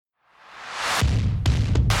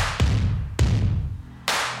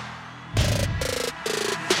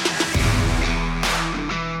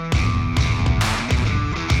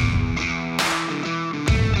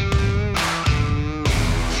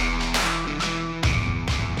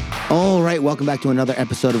right, welcome back to another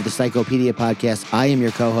episode of the Psychopedia Podcast. I am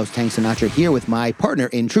your co-host, Hank Sinatra, here with my partner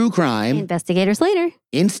in true crime, Investigator Slater.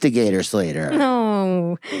 Instigator Slater.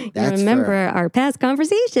 No, remember our past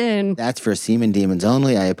conversation. That's for Semen Demons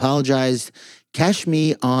only. I apologize. Cash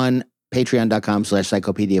me on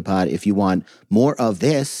patreon.com/psychopediapod if you want more of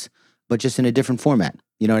this, but just in a different format.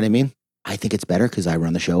 You know what I mean? I think it's better because I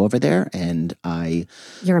run the show over there and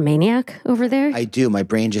You're a maniac over there? I do. My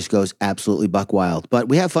brain just goes absolutely buck wild. But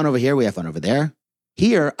we have fun over here. We have fun over there.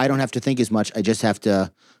 Here, I don't have to think as much. I just have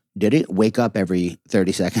to, wake up every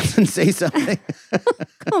 30 seconds and say something.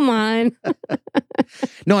 Come on.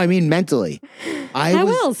 No, I mean mentally. How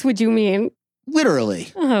else would you mean?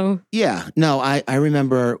 Literally. Oh. Yeah. No, I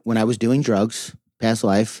remember when I was doing drugs, past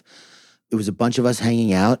life, it was a bunch of us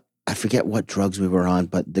hanging out. I forget what drugs we were on,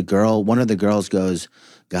 but one of the girls goes,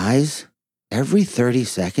 guys, every 30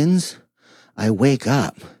 seconds, I wake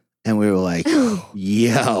up. And we were like,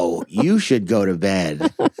 yo, you should go to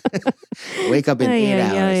bed. Wake up in 8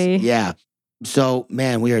 hours. Yeah. So,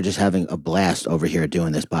 man, we are just having a blast over here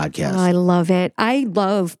doing this podcast. Oh, I love it. I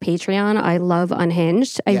love Patreon. I love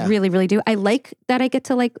Unhinged. I really, really do. I like that I get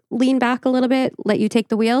to lean back a little bit, let you take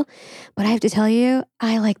the wheel. But I have to tell you,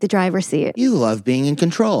 I like the driver's seat. You love being in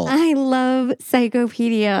control. I love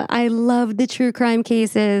Psychopedia. I love the true crime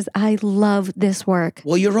cases. I love this work.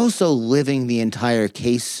 Well, you're also living the entire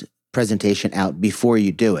case presentation out before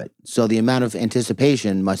you do it. So the amount of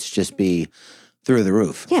anticipation must just be through the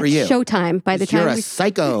roof for you. Showtime by the time you're a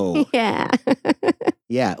psycho. Yeah.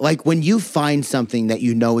 Yeah. Like when you find something that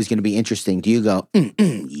you know is going to be interesting, do you go,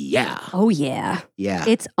 yeah. Oh, yeah. Yeah.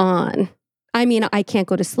 It's on. I mean, I can't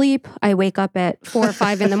go to sleep. I wake up at 4 or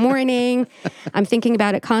 5 in the morning. I'm thinking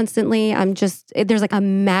about it constantly. There's a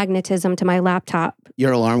magnetism to my laptop.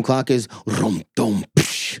 Your alarm clock is rum, dum,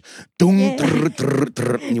 psh, dum, trr, trr,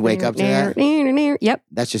 trr, and you wake up to that? Yep.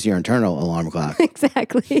 That's just your internal alarm clock.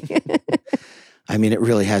 Exactly. I mean, it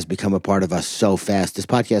really has become a part of us so fast. This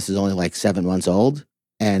podcast is only 7 months old,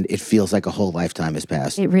 and it feels like a whole lifetime has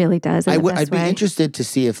passed. It really does. I'd be interested to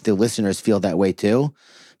see if the listeners feel that way too,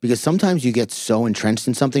 because sometimes you get so entrenched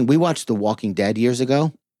in something. We watched The Walking Dead years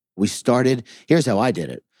ago. Here's how I did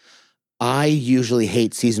it. I usually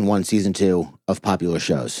hate season 1, season 2 of popular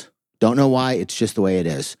shows. Don't know why, it's just the way it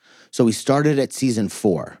is. So we started at season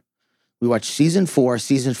 4. We watched season 4,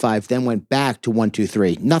 season 5, then went back to 1, 2,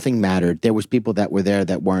 3. Nothing mattered. There was people that were there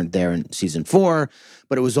that weren't there in season 4,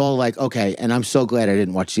 but it was all okay. And I'm so glad I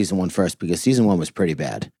didn't watch season 1 first because season 1 was pretty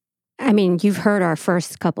bad. I mean, you've heard our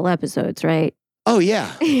first couple episodes, right? Oh,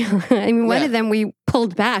 yeah. I mean, one of them we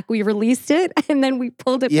pulled back. We released it and then we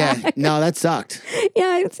pulled it back. Yeah, no, that sucked.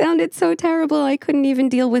 Yeah, it sounded so terrible. I couldn't even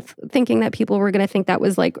deal with thinking that people were going to think that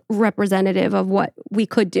was representative of what we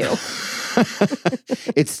could do.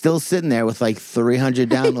 It's still sitting there with 300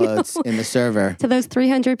 downloads in the server. To those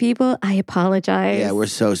 300 people, I apologize. Yeah, we're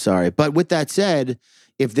so sorry. But with that said,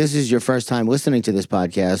 if this is your first time listening to this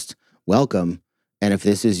podcast, welcome. And if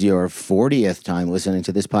this is your 40th time listening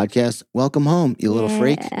to this podcast, welcome home, you little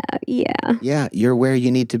freak. Yeah. Yeah, you're where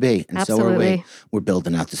you need to be. And Absolutely. So are we. We're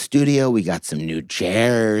building out the studio. We got some new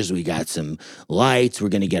chairs. We got some lights. We're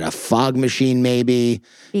going to get a fog machine maybe.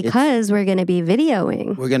 Because we're going to be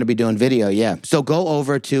videoing. We're going to be doing video, yeah. So go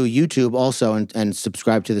over to YouTube also and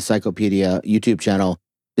subscribe to the Psychopedia YouTube channel.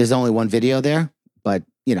 There's only one video there, but,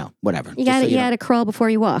 whatever. You got to crawl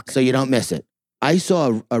before you walk. So you don't miss it. I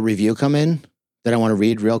saw a review come in that I want to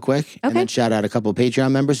read real quick and then shout out a couple of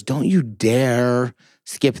Patreon members. Don't you dare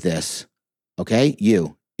skip this, okay?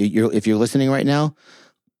 If you're listening right now,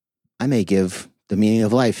 I may give the meaning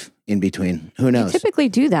of life in between. Who knows? You typically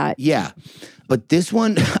do that. Yeah. But this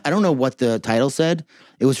one, I don't know what the title said.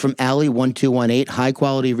 It was from Allie1218, High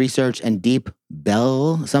Quality Research and Deep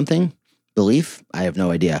Belief? I have no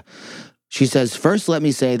idea. She says, first, let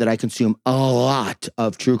me say that I consume a lot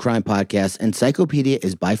of true crime podcasts, and Psychopedia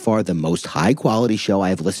is by far the most high-quality show I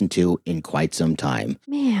have listened to in quite some time.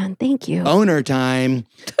 Man, thank you. Owner time.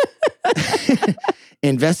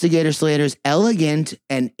 Investigator Slater's elegant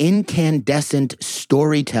and incandescent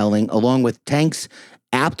storytelling, along with Tank's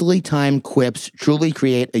aptly timed quips, truly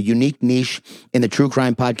create a unique niche in the true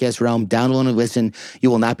crime podcast realm. Download and listen. You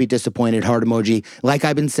will not be disappointed. Heart emoji. Like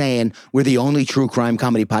I've been saying, we're the only true crime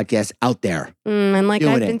comedy podcast out there. And like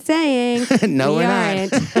I've been saying, no, we're not.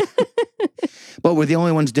 But we're the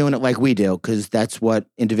only ones doing it like we do, because that's what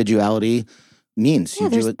individuality means. Yeah,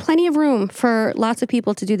 there's plenty of room for lots of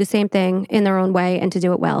people to do the same thing in their own way and to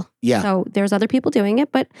do it well. Yeah. So there's other people doing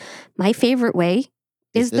it, but my favorite way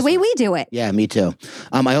is the way we do it. Yeah, me too.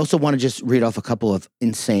 I also want to just read off a couple of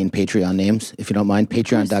insane Patreon names, if you don't mind.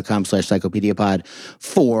 Patreon.com/Psychopediapod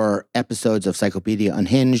for episodes of Psychopedia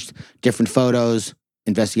Unhinged, different photos.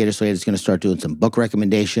 Investigator Slate is going to start doing some book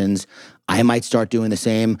recommendations. I might start doing the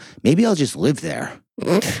same. Maybe I'll just live there.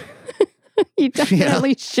 You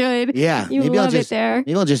definitely should. Yeah. You love it there.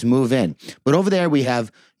 Maybe I'll just move in. But over there we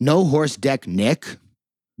have No Horse Deck Nick,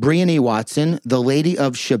 Brianne Watson, the Lady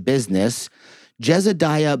of Shabusiness,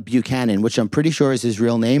 Jezediah Buchanan, which I'm pretty sure is his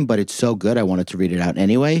real name, but it's so good I wanted to read it out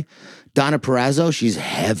anyway. Donna Perazzo, she's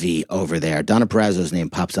heavy over there. Donna Perazzo's name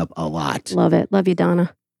pops up a lot. Love it. Love you,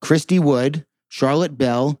 Donna. Christy Wood, Charlotte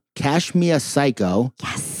Bell, Kashmia Psycho.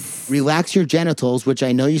 Yes. Relax Your Genitals, which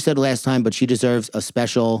I know you said last time, but she deserves a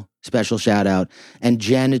special shout out. And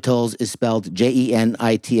genitals is spelled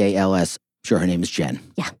Genitals. Sure, her name is Jen.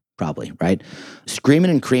 Yeah. Probably, right? Screamin'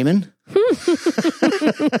 and Creamin'. A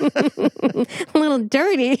little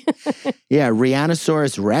dirty. Yeah,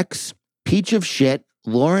 Rhianosaurus Rex, Peach of Shit,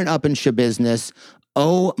 Lauren Up in Shabusiness,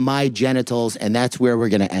 Oh My Genitals, and that's where we're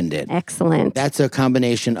going to end it. Excellent. That's a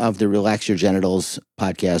combination of the Relax Your Genitals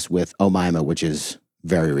podcast with Oh Mima, which is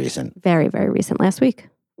very recent. Very, very recent. Last week.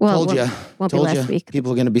 Well, Told you. Won't be last week.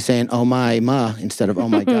 People are going to be saying Oh My Ma instead of Oh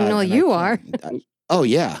My God. No, you are. Oh,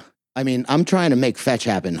 yeah. I mean, I'm trying to make fetch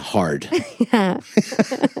happen hard. Yeah.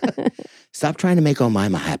 Stop trying to make Oh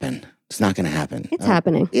Mima happen. It's not going to happen. It's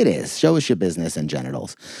happening. It is. Show us your business and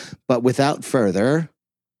genitals. But without further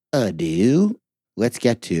ado, let's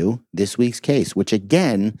get to this week's case, which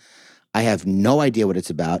again, I have no idea what it's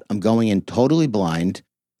about. I'm going in totally blind,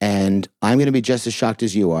 and I'm going to be just as shocked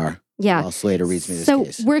as you are. Yeah. While Slater reads me this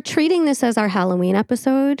case. So we're treating this as our Halloween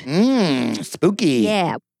episode. Spooky.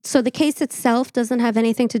 Yeah. So the case itself doesn't have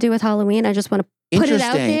anything to do with Halloween. I just want to put it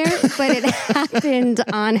out there, but it happened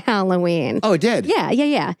on Halloween. Oh, it did?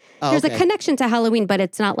 Yeah. Oh, There's okay. a connection to Halloween, but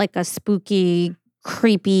it's not like a spooky,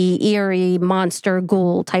 creepy, eerie, monster,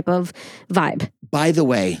 ghoul type of vibe. By the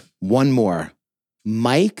way, one more.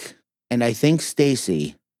 Mike and I think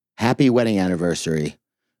Stacy, happy wedding anniversary.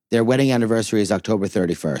 Their wedding anniversary is October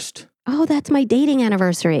 31st. Oh, that's my dating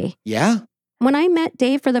anniversary. Yeah? When I met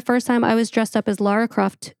Dave for the first time, I was dressed up as Lara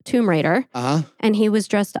Croft Tomb Raider. And he was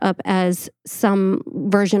dressed up as some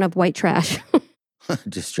version of white trash.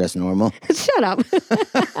 Just dress normal. Shut up.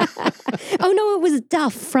 Oh, no, it was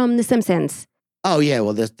Duff from The Simpsons. Oh, yeah.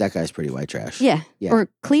 Well, that guy's pretty white trash. Yeah. Or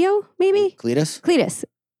Cleo, maybe? Cletus?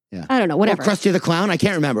 Yeah. I don't know, whatever. Or Krusty the Clown? I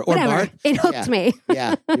can't remember. Or whatever. Bart? It hooked me.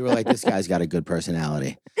 Yeah. You were like, this guy's got a good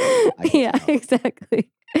personality. Yeah,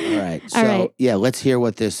 exactly. All right. So, yeah, let's hear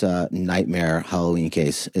what this nightmare Halloween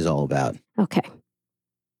case is all about. Okay.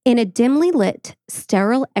 In a dimly lit,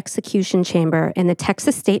 sterile execution chamber in the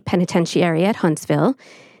Texas State Penitentiary at Huntsville.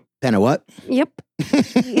 Pen a what? Yep.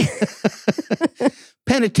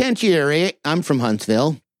 Penitentiary. I'm from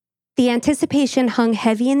Huntsville. The anticipation hung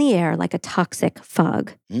heavy in the air like a toxic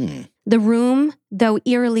fog. The room, though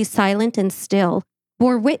eerily silent and still,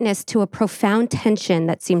 bore witness to a profound tension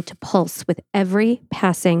that seemed to pulse with every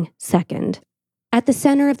passing second. At the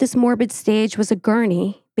center of this morbid stage was a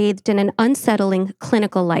gurney bathed in an unsettling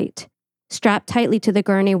clinical light. Strapped tightly to the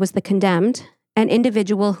gurney was the condemned, an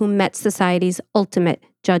individual who met society's ultimate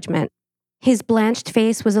judgment. His blanched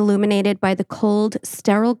face was illuminated by the cold,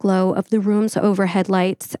 sterile glow of the room's overhead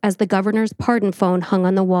lights as the governor's pardon phone hung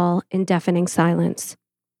on the wall in deafening silence.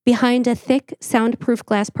 Behind a thick, soundproof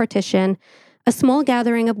glass partition, a small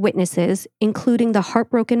gathering of witnesses, including the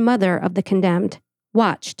heartbroken mother of the condemned,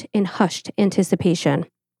 watched in hushed anticipation.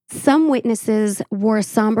 Some witnesses wore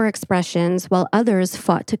somber expressions, while others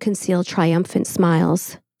fought to conceal triumphant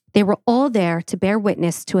smiles. They were all there to bear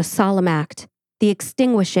witness to a solemn act, the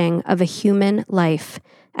extinguishing of a human life,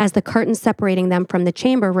 as the curtain separating them from the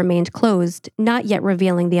chamber remained closed, not yet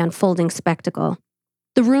revealing the unfolding spectacle.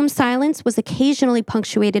 The room's silence was occasionally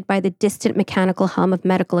punctuated by the distant mechanical hum of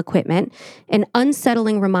medical equipment, an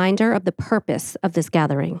unsettling reminder of the purpose of this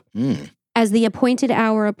gathering. As the appointed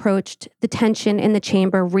hour approached, the tension in the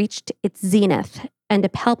chamber reached its zenith, and a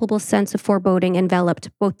palpable sense of foreboding enveloped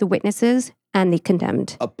both the witnesses and the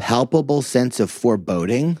condemned. A palpable sense of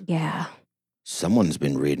foreboding? Yeah. Someone's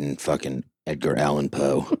been reading fucking Edgar Allan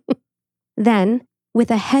Poe. Then,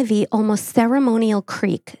 with a heavy, almost ceremonial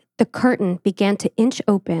creak, the curtain began to inch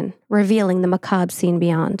open, revealing the macabre scene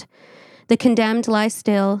beyond. The condemned lies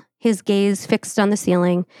still, his gaze fixed on the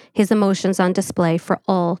ceiling, his emotions on display for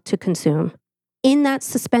all to consume. In that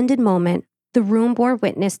suspended moment, the room bore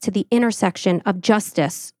witness to the intersection of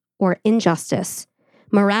justice or injustice,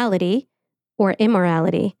 morality or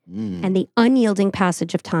immorality, and the unyielding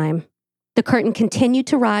passage of time. The curtain continued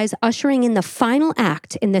to rise, ushering in the final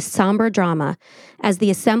act in this somber drama as the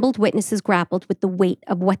assembled witnesses grappled with the weight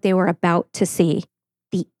of what they were about to see,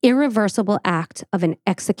 the irreversible act of an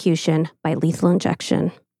execution by lethal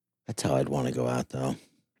injection. That's how I'd want to go out, though.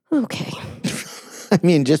 Okay. I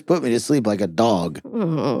mean, just put me to sleep like a dog.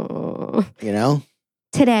 You know?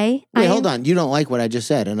 Today, Wait, hold on. You don't like what I just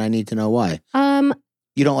said, and I need to know why.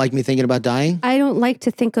 You don't like me thinking about dying? I don't like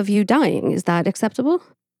to think of you dying. Is that acceptable?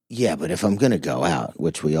 Yeah, but if I'm going to go out,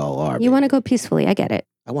 which we all are. You want to go peacefully. I get it.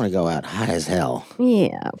 I want to go out high as hell.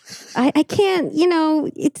 Yeah. I can't,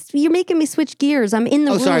 you're making me switch gears. I'm in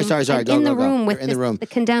the room. Sorry. I'm in the room with the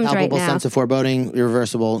condemned right now. Palpable sense of foreboding,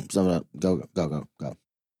 irreversible. Go.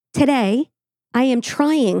 Today, I am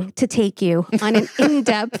trying to take you on an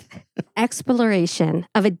in-depth exploration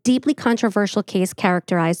of a deeply controversial case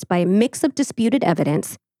characterized by a mix of disputed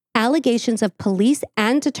evidence, allegations of police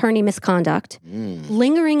and attorney misconduct,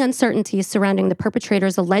 lingering uncertainties surrounding the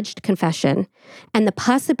perpetrator's alleged confession, and the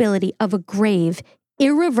possibility of a grave,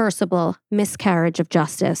 irreversible miscarriage of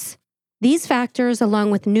justice. These factors,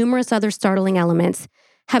 along with numerous other startling elements,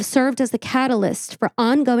 have served as the catalyst for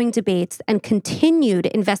ongoing debates and continued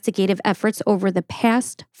investigative efforts over the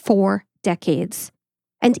past 4 decades.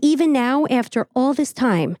 And even now, after all this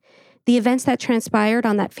time, the events that transpired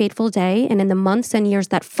on that fateful day and in the months and years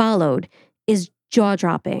that followed is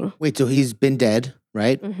jaw-dropping. Wait, so he's been dead,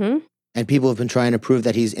 right? Mm-hmm. And people have been trying to prove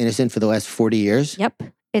that he's innocent for the last 40 years? Yep.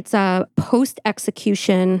 It's a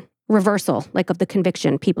post-execution reversal, of the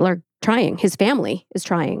conviction. People are trying. His family is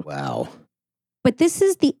trying. Wow. But this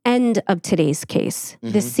is the end of today's case,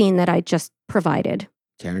 this scene that I just provided.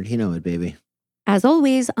 Tarantino it, baby. As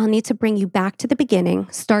always, I'll need to bring you back to the beginning,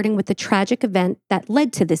 starting with the tragic event that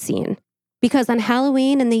led to the scene. Because on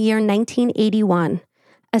Halloween in the year 1981,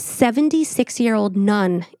 a 76-year-old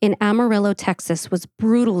nun in Amarillo, Texas was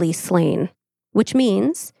brutally slain, which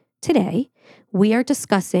means today we are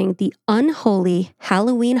discussing the unholy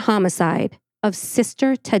Halloween homicide of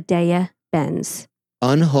Sister Tadea Benz.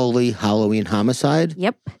 Unholy Halloween Homicide?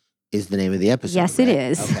 Yep. Is the name of the episode. Yes, right? it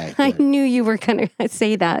is. Okay, I knew you were going to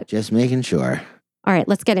say that. Just making sure. All right,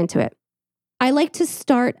 let's get into it. I like to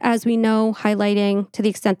start, as we know, highlighting, to the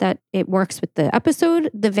extent that it works with the episode,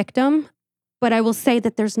 the victim. But I will say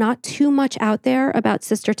that there's not too much out there about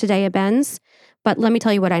Sister Tadea Benz. But let me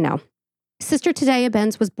tell you what I know. Sister Tadea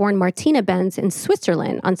Benz was born Martina Benz in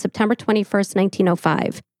Switzerland on September 21st,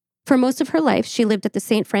 1905. For most of her life, she lived at the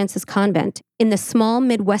St. Francis Convent in the small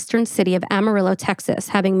Midwestern city of Amarillo, Texas,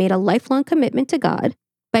 having made a lifelong commitment to God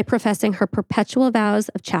by professing her perpetual vows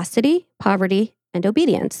of chastity, poverty, and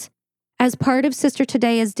obedience. As part of Sister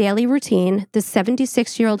Tadea's daily routine, the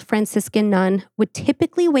 76-year-old Franciscan nun would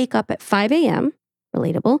typically wake up at 5 a.m.,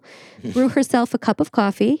 relatable, brew herself a cup of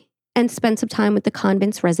coffee, and spend some time with the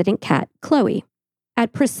convent's resident cat, Chloe.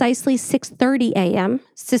 At precisely 6:30 a.m.,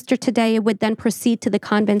 Sister Tadea would then proceed to the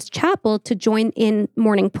convent's chapel to join in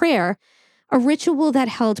morning prayer, a ritual that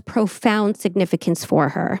held profound significance for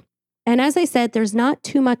her. And as I said, there's not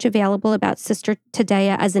too much available about Sister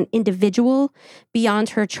Tadea as an individual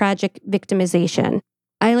beyond her tragic victimization.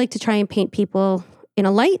 I like to try and paint people in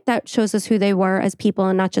a light that shows us who they were as people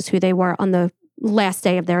and not just who they were on the last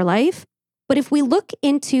day of their life. But if we look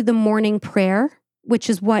into the morning prayer, which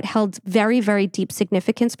is what held very, very deep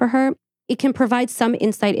significance for her, it can provide some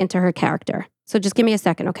insight into her character. So just give me a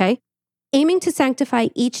second, okay? Aiming to sanctify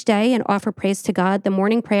each day and offer praise to God, the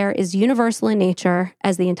morning prayer is universal in nature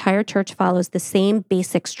as the entire church follows the same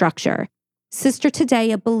basic structure. Sister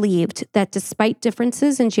Tadea believed that despite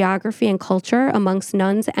differences in geography and culture amongst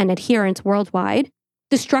nuns and adherents worldwide,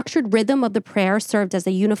 the structured rhythm of the prayer served as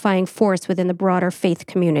a unifying force within the broader faith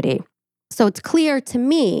community. So it's clear to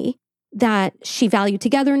me that she valued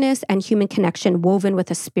togetherness and human connection woven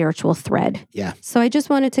with a spiritual thread. Yeah. So I just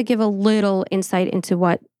wanted to give a little insight into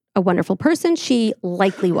what a wonderful person she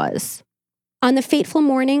likely was. On the fateful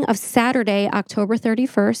morning of Saturday, October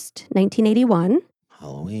 31st, 1981,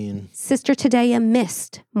 Halloween, Sister Tadea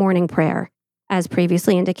missed morning prayer, as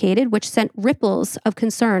previously indicated, which sent ripples of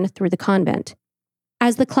concern through the convent.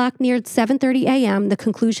 As the clock neared 7:30 a.m., the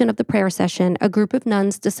conclusion of the prayer session, a group of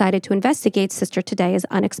nuns decided to investigate Sister Tadea's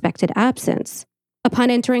unexpected absence. Upon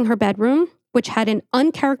entering her bedroom, which had an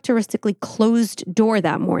uncharacteristically closed door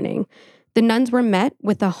that morning, the nuns were met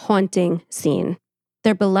with a haunting scene.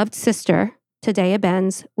 Their beloved sister, Tadea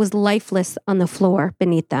Benz, was lifeless on the floor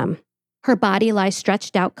beneath them. Her body lies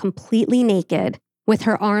stretched out completely naked, with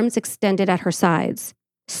her arms extended at her sides.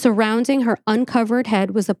 Surrounding her uncovered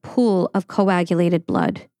head was a pool of coagulated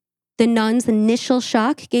blood. The nuns' initial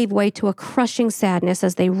shock gave way to a crushing sadness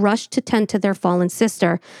as they rushed to tend to their fallen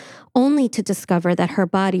sister, only to discover that her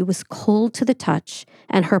body was cold to the touch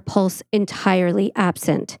and her pulse entirely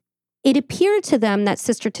absent. It appeared to them that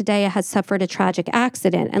Sister Tadea had suffered a tragic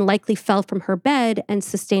accident and likely fell from her bed and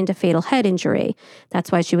sustained a fatal head injury.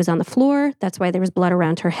 That's why she was on the floor. That's why there was blood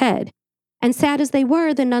around her head. And sad as they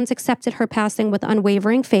were, the nuns accepted her passing with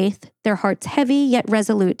unwavering faith, their hearts heavy yet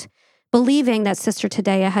resolute, believing that Sister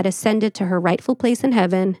Tadea had ascended to her rightful place in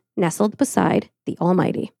heaven, nestled beside the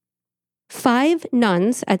Almighty. 5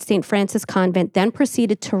 nuns at St. Francis Convent then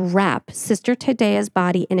proceeded to wrap Sister Tadea's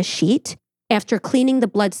body in a sheet after cleaning the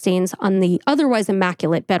bloodstains on the otherwise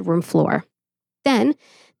immaculate bedroom floor. Then,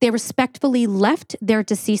 they respectfully left their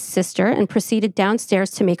deceased sister and proceeded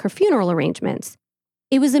downstairs to make her funeral arrangements.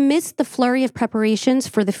 It was amidst the flurry of preparations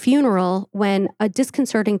for the funeral when a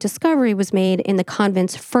disconcerting discovery was made in the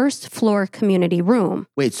convent's first floor community room.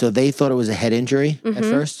 Wait, so they thought it was a head injury at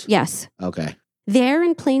first? Yes. Okay. There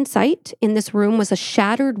in plain sight in this room was a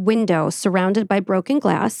shattered window surrounded by broken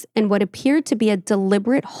glass and what appeared to be a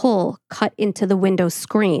deliberate hole cut into the window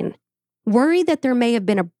screen. Worried that there may have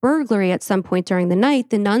been a burglary at some point during the night,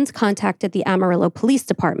 the nuns contacted the Amarillo Police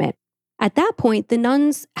Department. At that point, the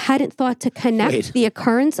nuns hadn't thought to connect the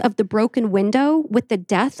occurrence of the broken window with the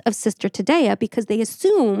death of Sister Tadea because they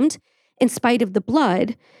assumed, in spite of the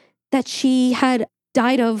blood, that she had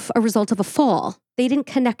died of a result of a fall. They didn't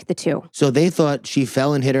connect the two. So they thought she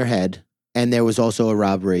fell and hit her head, and there was also a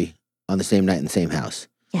robbery on the same night in the same house.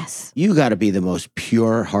 Yes. You got to be the most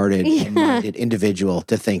pure-hearted and minded individual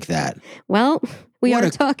to think that. Well, we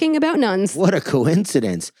are talking about nuns. What a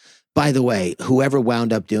coincidence. By the way, whoever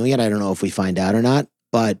wound up doing it, I don't know if we find out or not,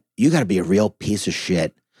 but you got to be a real piece of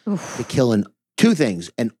shit to kill two things,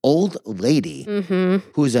 an old lady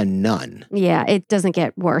who's a nun. Yeah, it doesn't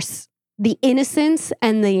get worse. The innocence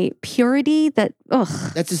and the purity that,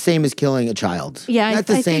 That's the same as killing a child. Yeah,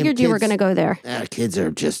 I figured you were going to go there. Kids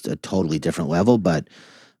are just a totally different level, but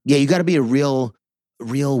yeah, you got to be a real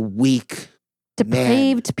weak,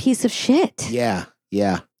 depraved piece of shit. Yeah.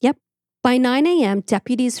 Yep. By 9 a.m.,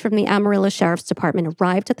 deputies from the Amarillo Sheriff's Department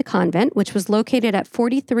arrived at the convent, which was located at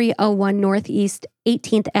 4301 Northeast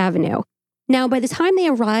 18th Avenue. Now, by the time they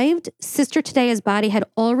arrived, Sister Tadea's body had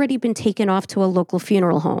already been taken off to a local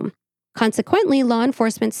funeral home. Consequently, law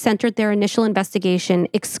enforcement centered their initial investigation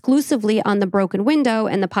exclusively on the broken window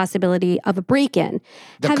and the possibility of a break-in.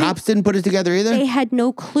 The cops didn't put it together either? They had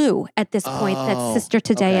no clue at this point that Sister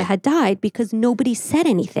Tadea had died because nobody said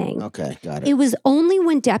anything. Okay, got it. It was only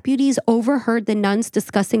when deputies overheard the nuns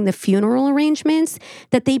discussing the funeral arrangements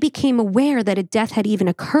that they became aware that a death had even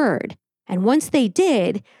occurred. And once they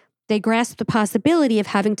did, they grasped the possibility of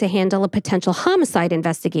having to handle a potential homicide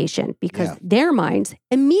investigation because their minds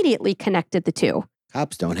immediately connected the two.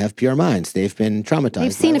 Cops don't have pure minds. They've been traumatized.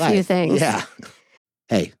 They've seen a few things. Yeah.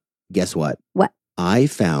 Hey, guess what? What? I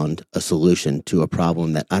found a solution to a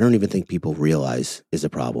problem that I don't even think people realize is a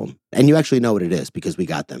problem. And you actually know what it is because we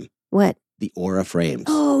got them. What? The Aura frames.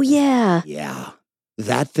 Oh, yeah. Yeah.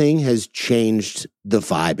 That thing has changed the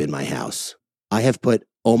vibe in my house. I have put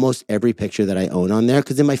almost every picture that I own on there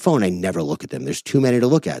because in my phone, I never look at them. There's too many to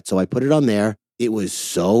look at. So I put it on there. It was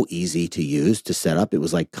so easy to use, to set up. It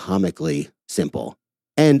was like comically simple.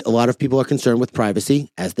 And a lot of people are concerned with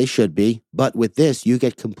privacy, as they should be. But with this, you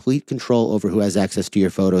get complete control over who has access to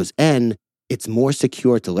your photos. And it's more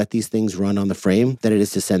secure to let these things run on the frame than it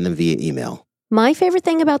is to send them via email. My favorite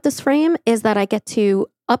thing about this frame is that I get to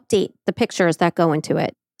update the pictures that go into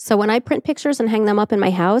it. So when I print pictures and hang them up in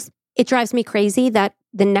my house, it drives me crazy that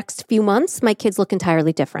the next few months, my kids look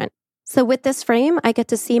entirely different. So with this frame, I get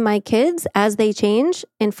to see my kids as they change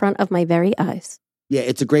in front of my very eyes. Yeah,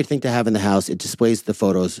 it's a great thing to have in the house. It displays the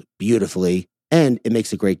photos beautifully, and it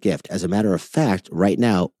makes a great gift. As a matter of fact, right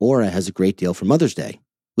now, Aura has a great deal for Mother's Day.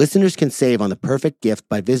 Listeners can save on the perfect gift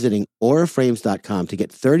by visiting auraframes.com to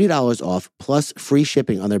get $30 off plus free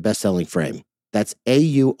shipping on their best-selling frame. That's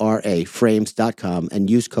AURA frames.com and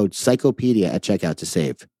use code Psychopedia at checkout to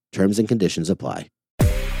save. Terms and conditions apply.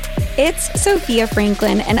 It's Sophia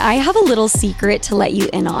Franklin, and I have a little secret to let you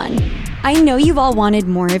in on. I know you've all wanted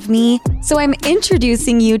more of me, so I'm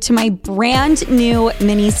introducing you to my brand new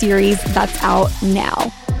mini-series that's out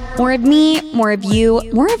now. More of me, more of you,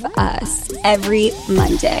 more of us every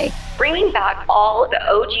Monday. Bringing back all the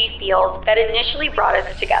OG feels that initially brought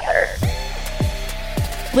us together.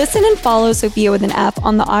 Listen and follow Sophia with an F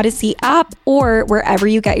on the Odyssey app or wherever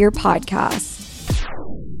you get your podcasts.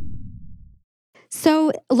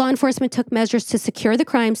 So law enforcement took measures to secure the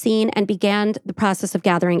crime scene and began the process of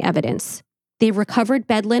gathering evidence. They recovered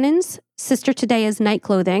bed linens, Sister Tadea's night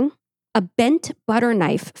clothing, a bent butter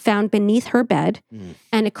knife found beneath her bed,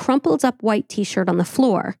 and a crumpled up white t-shirt on the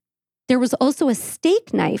floor. There was also a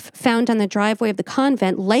steak knife found on the driveway of the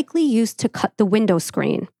convent, likely used to cut the window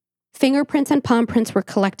screen. Fingerprints and palm prints were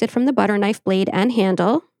collected from the butter knife blade and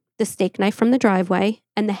handle, the steak knife from the driveway,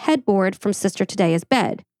 and the headboard from Sister Tadea's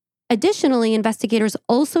bed. Additionally, investigators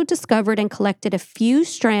also discovered and collected a few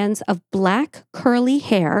strands of black curly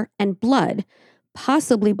hair and blood,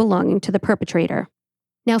 possibly belonging to the perpetrator.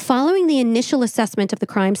 Now, following the initial assessment of the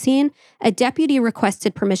crime scene, a deputy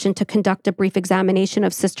requested permission to conduct a brief examination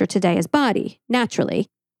of Sister Tadea's body, naturally.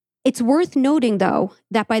 It's worth noting, though,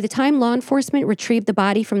 that by the time law enforcement retrieved the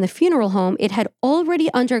body from the funeral home, it had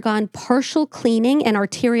already undergone partial cleaning and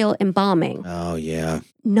arterial embalming. Oh, yeah.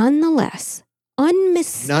 Nonetheless,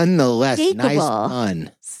 Nonetheless, nice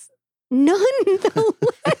pun.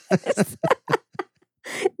 Nonetheless.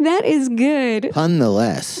 That is good.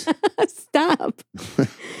 Nonetheless. Stop.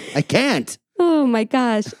 I can't. Oh my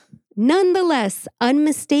gosh. Nonetheless,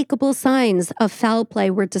 unmistakable signs of foul play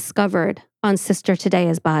were discovered on Sister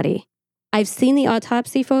Tadea's body. I've seen the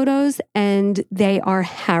autopsy photos and they are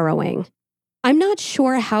harrowing. I'm not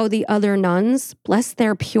sure how the other nuns, bless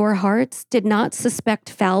their pure hearts, did not suspect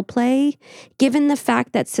foul play, given the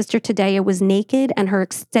fact that Sister Tadea was naked and her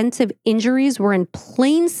extensive injuries were in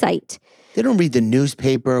plain sight. They don't read the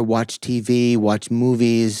newspaper, watch TV, watch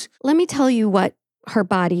movies. Let me tell you what her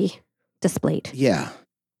body displayed. Yeah.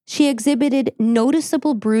 She exhibited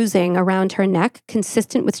noticeable bruising around her neck,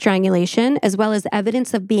 consistent with strangulation, as well as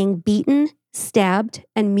evidence of being beaten, stabbed,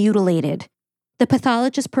 and mutilated. The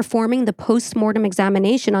pathologist performing the post-mortem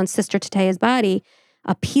examination on Sister Tadea's body,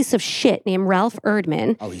 a piece of shit named Ralph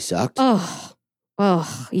Erdman. Oh, he sucked?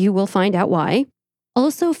 Oh, you will find out why.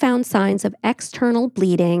 Also found signs of external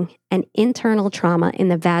bleeding and internal trauma in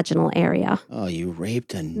the vaginal area. Oh, you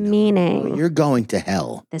raped a nun. Meaning, Oh, you're going to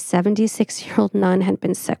hell. The 76-year-old nun had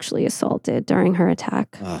been sexually assaulted during her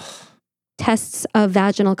attack. Ugh. Tests of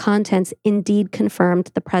vaginal contents indeed confirmed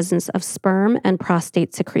the presence of sperm and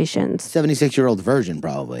prostate secretions. 76-year-old virgin,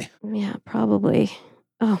 probably. Yeah, probably.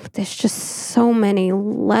 Oh, there's just so many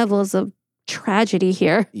levels of tragedy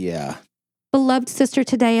here. Yeah. Beloved Sister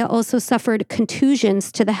Tadea also suffered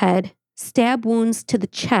contusions to the head, stab wounds to the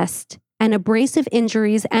chest, and abrasive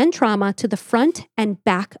injuries and trauma to the front and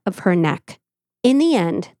back of her neck. In the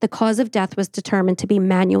end, the cause of death was determined to be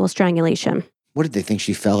manual strangulation. What did they think?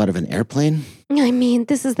 She fell out of an airplane? I mean,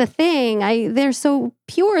 this is the thing. They're so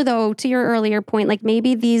pure, though, to your earlier point. Like,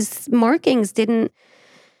 maybe these markings didn't...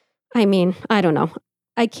 I mean, I don't know.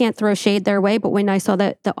 I can't throw shade their way, but when I saw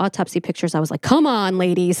the autopsy pictures, I was like, come on,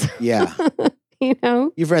 ladies. Yeah. You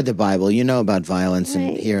know? You've read the Bible. You know about violence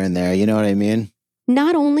and here and there. You know what I mean?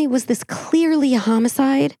 Not only was this clearly a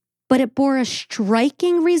homicide, but it bore a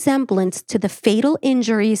striking resemblance to the fatal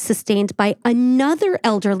injuries sustained by another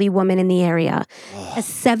elderly woman in the area, a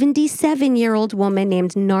 77-year-old woman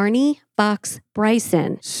named Narnie Box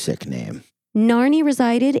Bryson. Sick name. Narnie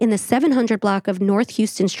resided in the 700 block of North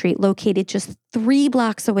Houston Street, located just 3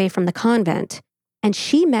 blocks away from the convent. And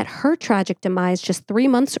she met her tragic demise just 3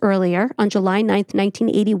 months earlier, on July 9th,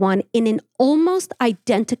 1981, in an almost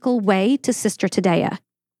identical way to Sister Tadea.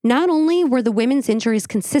 Not only were the women's injuries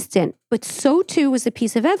consistent, but so too was a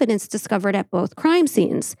piece of evidence discovered at both crime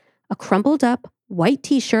scenes, a crumpled up white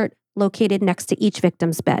t-shirt located next to each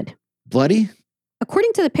victim's bed. Bloody?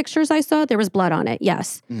 According to the pictures I saw, there was blood on it,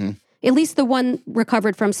 yes. Mm-hmm. At least the one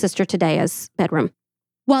recovered from Sister Tadea's bedroom.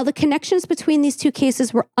 While the connections between these two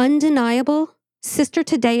cases were undeniable, Sister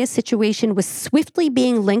Tadea's situation was swiftly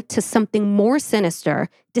being linked to something more sinister,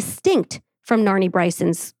 distinct from Narnie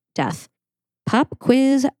Bryson's death. Pop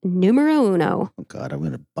quiz numero uno. Oh, God, I'm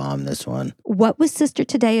going to bomb this one. What was Sister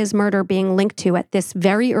Tadea's murder being linked to at this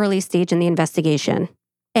very early stage in the investigation?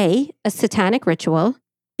 A satanic ritual.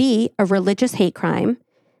 B, a religious hate crime.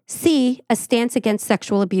 C, a stance against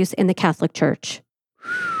sexual abuse in the Catholic Church.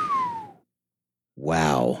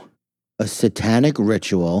 Wow. A satanic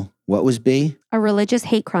ritual. What was B? A religious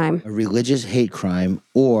hate crime. A religious hate crime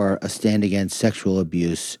or a stand against sexual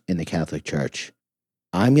abuse in the Catholic Church.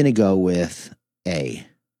 I'm going to go with A.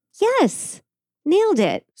 Yes. Nailed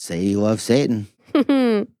it. Say you love Satan.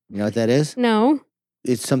 You know what that is? No.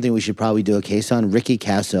 It's something we should probably do a case on. Ricky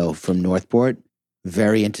Casso from Northport,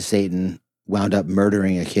 very into Satan, wound up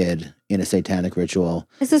murdering a kid in a satanic ritual.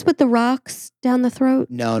 Is this with the rocks down the throat?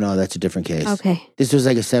 No, that's a different case. Okay. This was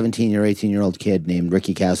like a 17 or 18-year-old kid named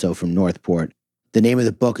Ricky Casso from Northport. The name of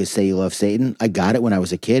the book is Say You Love Satan. I got it when I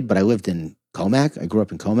was a kid, but I lived in Comac. I grew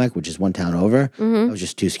up in Comac, which is one town over. Mm-hmm. I was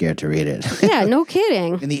just too scared to read it. Yeah, no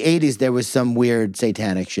kidding. In the 80s, there was some weird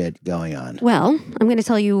satanic shit going on. Well, I'm going to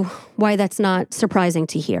tell you why that's not surprising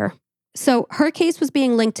to hear. So her case was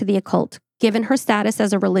being linked to the occult, given her status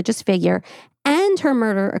as a religious figure and and her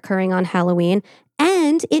murder occurring on Halloween,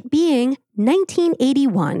 and it being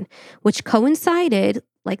 1981, which coincided,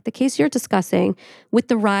 like the case you're discussing, with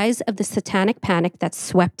the rise of the Satanic Panic that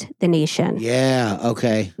swept the nation. Yeah,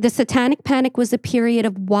 okay. The Satanic Panic was a period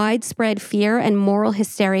of widespread fear and moral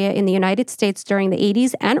hysteria in the United States during the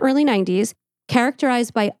 80s and early 90s,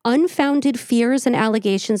 characterized by unfounded fears and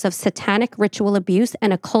allegations of satanic ritual abuse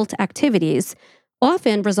and occult activities,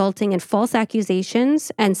 often resulting in false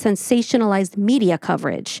accusations and sensationalized media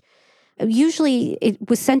coverage. Usually it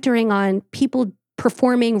was centering on people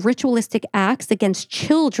performing ritualistic acts against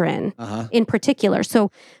children in particular.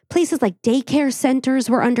 So places like daycare centers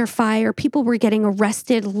were under fire. People were getting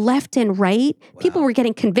arrested left and right. Wow. People were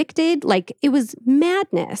getting convicted. Like, it was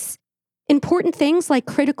madness. Important things like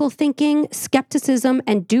critical thinking, skepticism,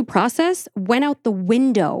 and due process went out the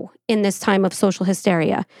window in this time of social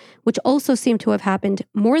hysteria, which also seemed to have happened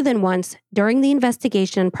more than once during the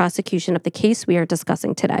investigation and prosecution of the case we are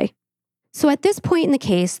discussing today. So at this point in the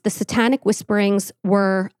case, the satanic whisperings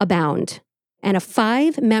were abound, and a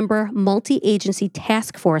 5-member multi-agency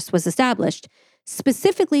task force was established,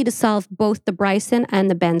 specifically to solve both the Bryson and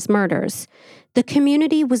the Benz murders. The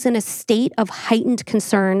community was in a state of heightened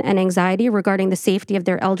concern and anxiety regarding the safety of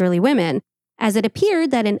their elderly women, as it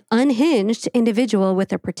appeared that an unhinged individual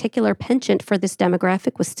with a particular penchant for this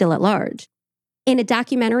demographic was still at large. In a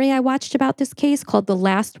documentary I watched about this case called The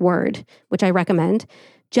Last Word, which I recommend,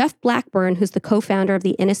 Jeff Blackburn, who's the co-founder of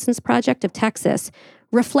the Innocence Project of Texas,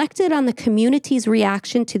 reflected on the community's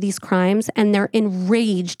reaction to these crimes and their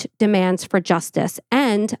enraged demands for justice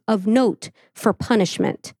and, of note, for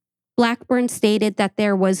punishment. Blackburn stated that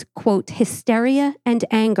there was, quote, hysteria and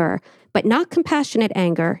anger, but not compassionate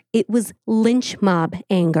anger. It was lynch mob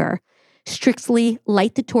anger. Strictly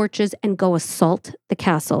light the torches and go assault the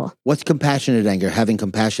castle. What's compassionate anger? Having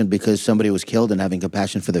compassion because somebody was killed and having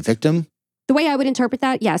compassion for the victim? The way I would interpret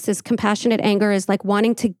that, yes, is compassionate anger is like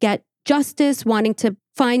wanting to get justice, wanting to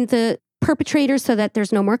find the perpetrators so that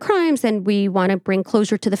there's no more crimes, and we want to bring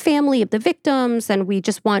closure to the family of the victims, and we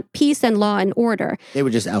just want peace and law and order. They were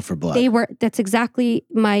just out for blood. That's exactly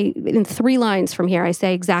in 3 lines from here, I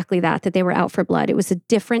say exactly that they were out for blood. It was a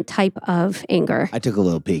different type of anger. I took a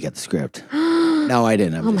little peek at the script. No, I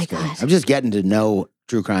didn't. Oh my God. I'm just getting to know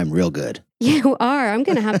true crime real good. You are. I'm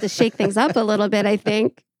going to have to shake things up a little bit, I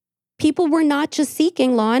think. People were not just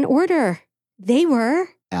seeking law and order. They were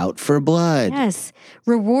out for blood. Yes.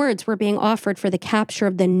 Rewards were being offered for the capture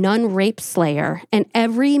of the nun rape slayer, and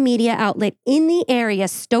every media outlet in the area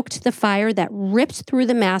stoked the fire that ripped through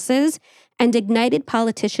the masses and ignited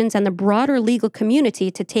politicians and the broader legal community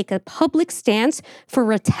to take a public stance for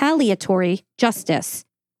retaliatory justice.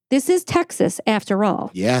 This is Texas, after all.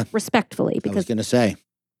 Yeah. Respectfully. Because I was going to say.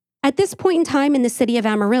 At this point in time in the city of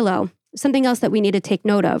Amarillo, something else that we need to take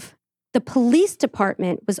note of. The police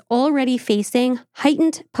department was already facing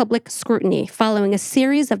heightened public scrutiny following a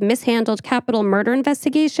series of mishandled capital murder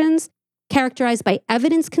investigations characterized by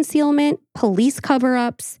evidence concealment, police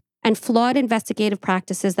cover-ups, and flawed investigative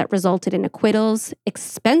practices that resulted in acquittals,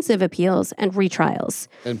 expensive appeals, and retrials.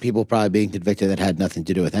 And people probably being convicted that had nothing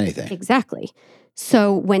to do with anything. Exactly.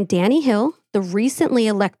 So when Danny Hill, the recently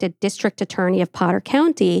elected district attorney of Potter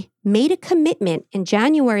County, made a commitment in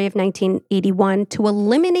January of 1981 to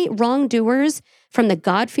eliminate wrongdoers from the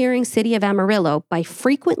God-fearing city of Amarillo by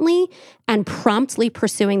frequently and promptly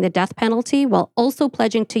pursuing the death penalty while also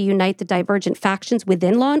pledging to unite the divergent factions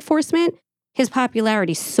within law enforcement, his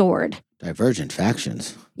popularity soared. Divergent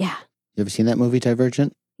factions? Yeah. You ever seen that movie,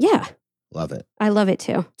 Divergent? Yeah. Love it. I love it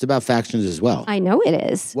too. It's about factions as well. I know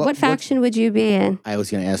it is. What faction would you be in? I was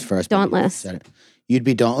going to ask first. Dauntless. You'd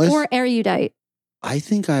be Dauntless? Or Erudite? I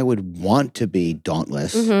think I would want to be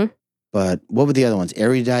Dauntless. Mm-hmm. But what were the other ones?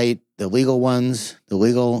 Erudite, the legal ones, the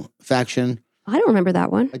legal faction? I don't remember that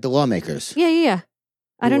one. Like the lawmakers. Yeah.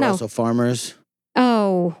 I don't know. Also farmers.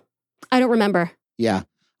 Oh, I don't remember. Yeah.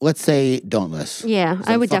 Let's say Dauntless. Yeah,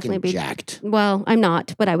 I would definitely be jacked. Well, I'm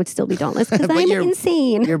not, but I would still be Dauntless because I'm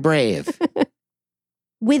insane. You're brave.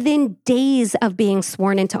 Within days of being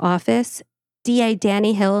sworn into office, DA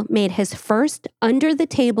Danny Hill made his first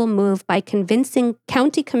under-the-table move by convincing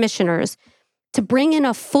county commissioners to bring in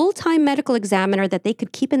a full-time medical examiner that they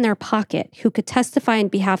could keep in their pocket who could testify on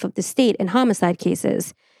behalf of the state in homicide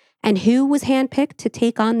cases. And who was handpicked to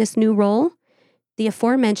take on this new role? The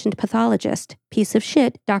aforementioned pathologist, piece of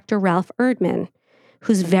shit, Dr. Ralph Erdman,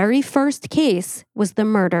 whose very first case was the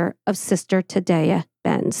murder of Sister Tadea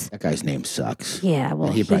Benz. That guy's name sucks. Yeah,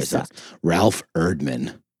 well, he probably sucks. Ralph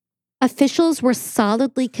Erdman. Officials were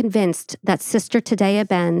solidly convinced that Sister Tadea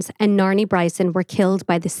Benz and Narnie Bryson were killed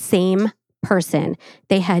by the same person.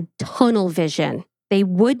 They had tunnel vision. They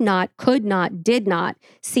would not, could not, did not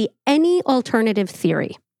see any alternative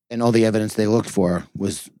theory. And all the evidence they looked for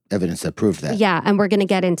was evidence that proved that. Yeah, and we're going to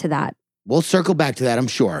get into that. We'll circle back to that, I'm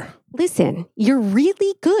sure. Listen, you're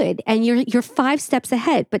really good and you're 5 steps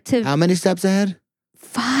ahead, but to How many steps ahead?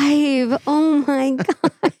 5. Oh my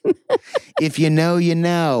God. If you know, you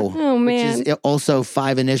know. Oh man. Which is also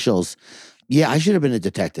 5 initials. Yeah, I should have been a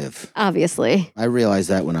detective. Obviously. I realized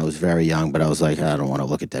that when I was very young, but I was like, I don't want to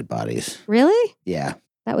look at dead bodies. Really? Yeah.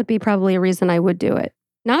 That would be probably a reason I would do it.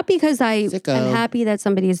 Not because I Sicko. am happy that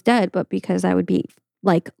somebody is dead, but because I would be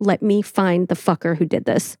like, let me find the fucker who did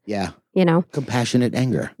this. Yeah. You know? Compassionate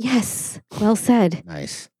anger. Yes. Well said.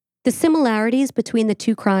 Nice. The similarities between the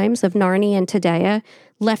 2 crimes of Narni and Taddea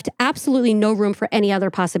left absolutely no room for any other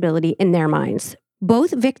possibility in their minds.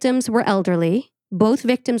 Both victims were elderly. Both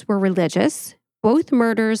victims were religious. Both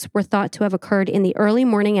murders were thought to have occurred in the early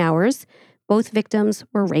morning hours. Both victims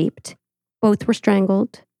were raped. Both were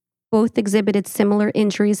strangled. Both exhibited similar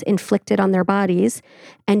injuries inflicted on their bodies.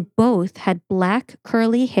 And both had black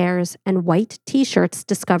curly hairs and white t-shirts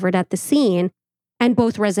discovered at the scene. And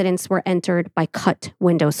both residents were entered by cut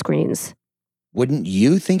window screens. Wouldn't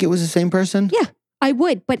you think it was the same person? Yeah, I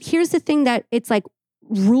would. But here's the thing that it's like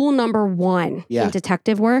rule number 1 in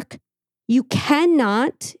detective work. You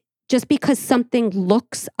cannot, just because something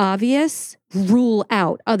looks obvious, rule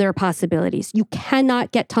out other possibilities. You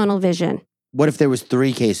cannot get tunnel vision. What if there was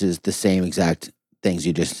 3 cases, the same exact things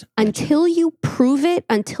you just Until you prove it,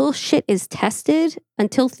 until shit is tested,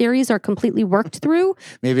 until theories are completely worked through.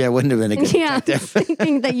 Maybe I wouldn't have been a good detective. I'm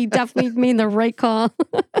thinking that you definitely made the right call.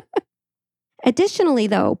 Additionally,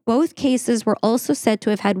 though, both cases were also said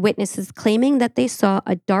to have had witnesses claiming that they saw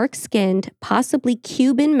a dark-skinned, possibly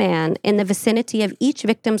Cuban man in the vicinity of each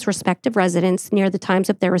victim's respective residence near the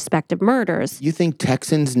times of their respective murders. You think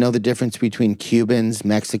Texans know the difference between Cubans,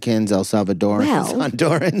 Mexicans, El Salvadorans,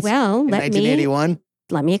 Hondurans in 1981?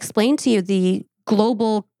 Let me explain to you the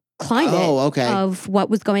global climate of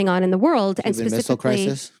what was going on in the world. Cuban and specifically, Missile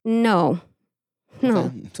Crisis? No.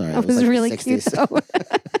 Okay. Sorry, that was like really cute, though.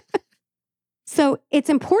 So it's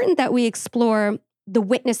important that we explore the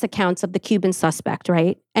witness accounts of the Cuban suspect,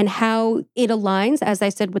 right? And how it aligns, as I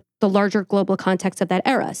said, with the larger global context of that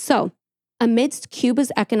era. So amidst Cuba's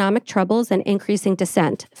economic troubles and increasing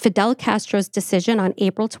dissent, Fidel Castro's decision on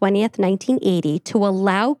April 20th, 1980, to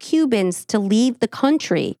allow Cubans to leave the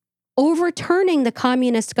country, overturning the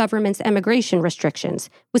communist government's emigration restrictions,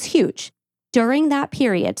 was huge. During that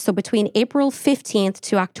period, so between April 15th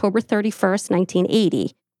to October 31st,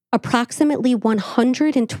 1980, approximately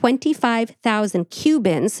 125,000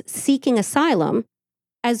 Cubans seeking asylum,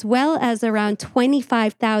 as well as around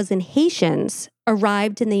 25,000 Haitians,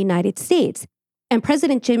 arrived in the United States. And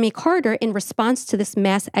President Jimmy Carter, in response to this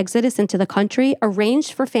mass exodus into the country,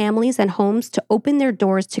 arranged for families and homes to open their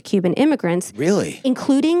doors to Cuban immigrants. Really?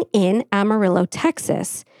 Including in Amarillo,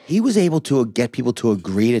 Texas. He was able to get people to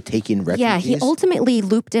agree to take in refugees? Yeah, he ultimately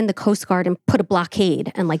looped in the Coast Guard and put a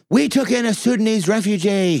blockade and we took in a Sudanese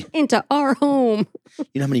refugee into our home.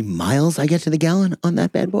 You know how many miles I get to the gallon on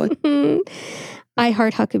that bad boy? I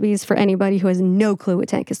heart Huckabees for anybody who has no clue what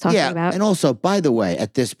Tank is talking about. And also, by the way,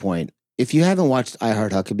 at this point, if you haven't watched I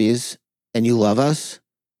Heart Huckabees and you love us,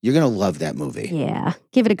 you're going to love that movie. Yeah,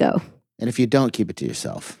 give it a go. And if you don't, keep it to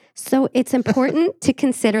yourself. So it's important to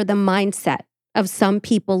consider the mindset of some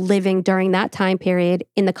people living during that time period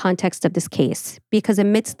in the context of this case. Because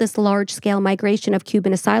amidst this large-scale migration of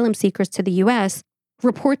Cuban asylum seekers to the U.S.,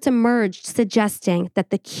 reports emerged suggesting that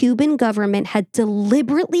the Cuban government had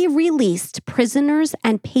deliberately released prisoners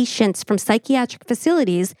and patients from psychiatric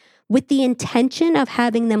facilities with the intention of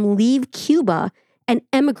having them leave Cuba and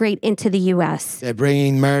emigrate into the U.S. They're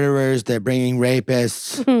bringing murderers, they're bringing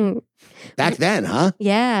rapists. Back then, huh?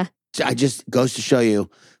 Yeah. I just goes to show you,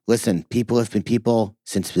 listen, people have been people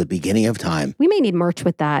since the beginning of time. We may need merch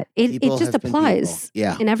with that. It just applies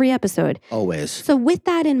in every episode. Always. So with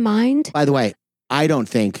that in mind... By the way, I don't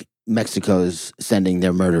think Mexico's sending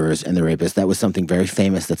their murderers and their rapists. That was something very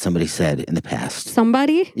famous that somebody said in the past.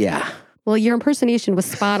 Somebody? Yeah. Well, your impersonation was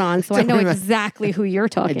spot on, so I know exactly who you're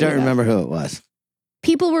talking about. I don't remember who it was.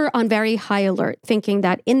 People were on very high alert, thinking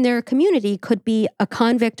that in their community could be a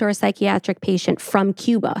convict or a psychiatric patient from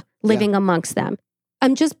Cuba living amongst them.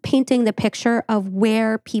 I'm just painting the picture of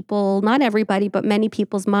where people, not everybody, but many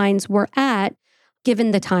people's minds were at,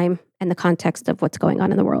 given the time and the context of what's going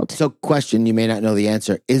on in the world. So question, you may not know the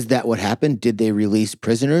answer. Is that what happened? Did they release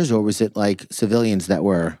prisoners or was it like civilians that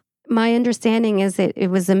were? My understanding is it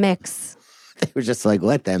was a mix. They were just like,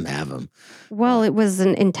 let them have them. Well, it was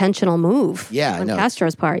an intentional move. Yeah, on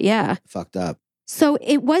Castro's part, yeah. Fucked up. So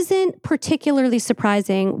it wasn't particularly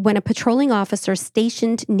surprising when a patrolling officer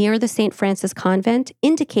stationed near the St. Francis convent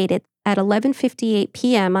indicated at 11:58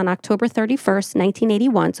 p.m. on October 31st,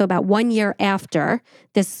 1981, so about 1 year after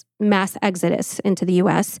this mass exodus into the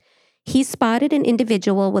U.S., he spotted an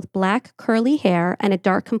individual with black curly hair and a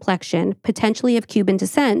dark complexion, potentially of Cuban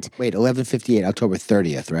descent. Wait, 11:58, October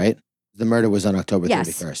 30th, right? The murder was on October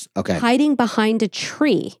 31st. Okay. Hiding behind a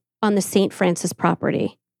tree on the St. Francis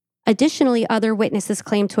property. Additionally, other witnesses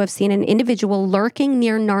claim to have seen an individual lurking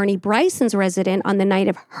near Narnie Bryson's residence on the night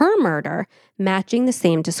of her murder, matching the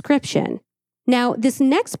same description. Now, this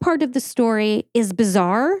next part of the story is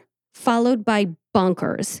bizarre, followed by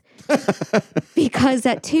bonkers. Because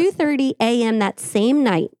at 2:30 a.m. that same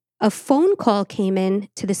night, a phone call came in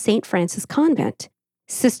to the St. Francis convent.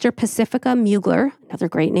 Sister Pacifica Mugler, another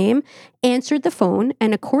great name, answered the phone,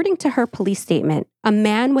 and according to her police statement, a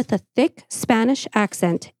man with a thick Spanish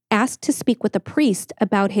accent asked to speak with a priest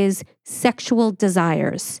about his sexual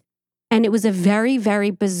desires. And it was a very,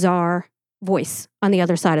 very bizarre voice on the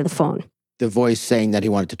other side of the phone. The voice saying that he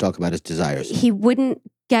wanted to talk about his desires. He wouldn't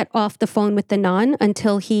get off the phone with the nun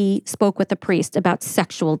until he spoke with the priest about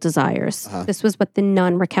sexual desires. This was what the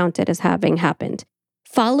nun recounted as having happened.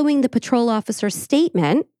 Following the patrol officer's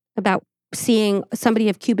statement about seeing somebody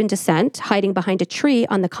of Cuban descent hiding behind a tree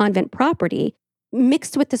on the convent property,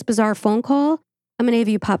 mixed with this bizarre phone call, I'm going to give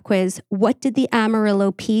you a pop quiz. What did the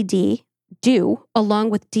Amarillo PD do along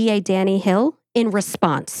with DA Danny Hill in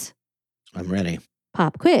response? I'm ready.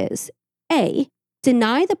 Pop quiz. A,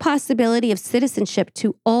 deny the possibility of citizenship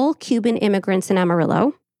to all Cuban immigrants in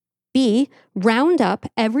Amarillo. B, round up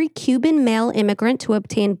every Cuban male immigrant to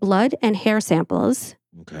obtain blood and hair samples.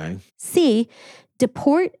 Okay. C,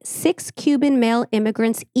 deport 6 Cuban male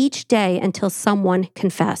immigrants each day until someone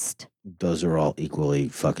confessed. Those are all equally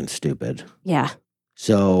fucking stupid. Yeah.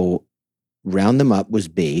 So, round them up was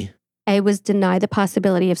B. A was deny the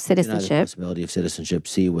possibility of Deny the citizenship. possibility of citizenship.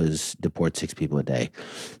 C was deport 6 people a day.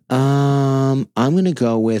 I'm going to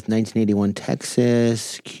go with 1981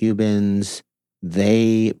 Texas, Cubans.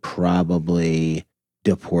 They probably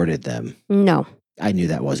deported them. No. I knew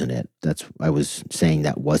that wasn't it. I was saying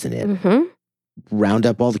that wasn't it. Mm-hmm. Round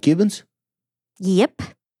up all the Cubans? Yep.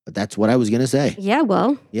 But that's what I was going to say. Yeah,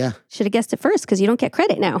 well, Yeah. should have guessed it first because you don't get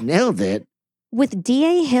credit now. Nailed it. With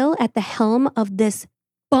DA Hill at the helm of this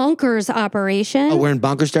bonkers operation. Oh, we're in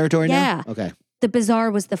bonkers territory now? Yeah. Okay. The bizarre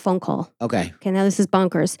was the phone call. Okay. Okay, now this is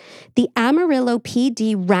bonkers. The Amarillo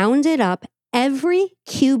PD rounded up every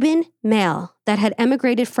Cuban male that had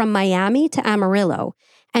emigrated from Miami to Amarillo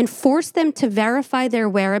and forced them to verify their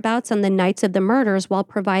whereabouts on the nights of the murders while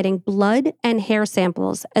providing blood and hair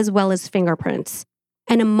samples as well as fingerprints.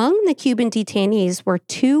 And among the Cuban detainees were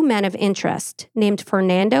 2 men of interest named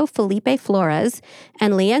Fernando Felipe Flores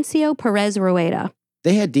and Leoncio Perez Rueda.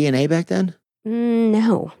 They had DNA back then?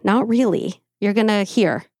 No, not really. You're going to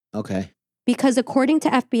hear. Okay. Because according to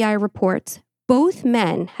FBI reports, both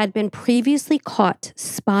men had been previously caught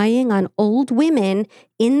spying on old women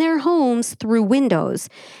in their homes through windows,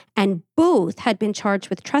 and both had been charged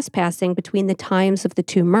with trespassing between the times of the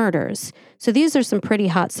 2 murders. So these are some pretty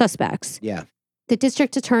hot suspects. Yeah. The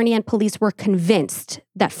district attorney and police were convinced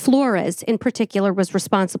that Flores, in particular, was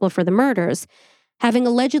responsible for the murders, having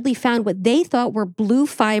allegedly found what they thought were blue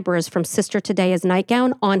fibers from Sister Tadea's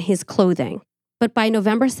nightgown on his clothing. But by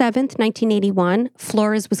November 7th, 1981,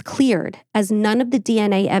 Flores was cleared as none of the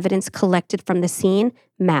DNA evidence collected from the scene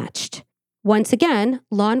matched. Once again,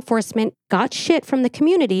 law enforcement got shit from the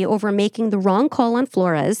community over making the wrong call on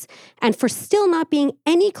Flores and for still not being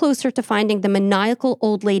any closer to finding the maniacal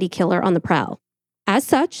old lady killer on the prowl. As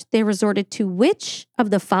such, they resorted to which of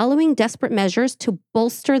the following desperate measures to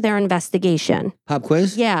bolster their investigation? Pop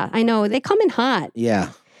quiz? Yeah, I know. They come in hot.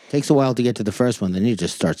 Yeah. Takes a while to get to the first one, then you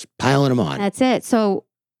just start piling them on. That's it. So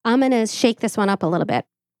I'm going to shake this one up a little bit.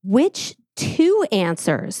 Which 2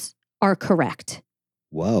 answers are correct?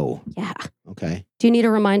 Whoa. Yeah. Okay. Do you need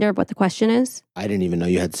a reminder of what the question is? I didn't even know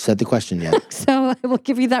you had said the question yet. So I will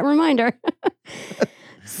give you that reminder.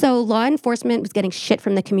 So law enforcement was getting shit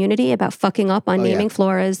from the community about fucking up on naming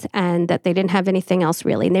Flores and that they didn't have anything else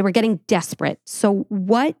really. And they were getting desperate. So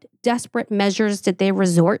what desperate measures did they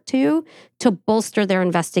resort to bolster their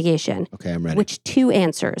investigation? Okay, I'm ready. Which 2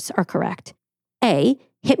 answers are correct? A,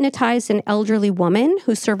 hypnotized an elderly woman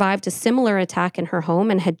who survived a similar attack in her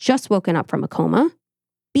home and had just woken up from a coma.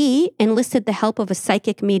 B, enlisted the help of a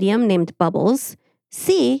psychic medium named Bubbles.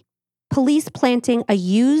 C, police planting a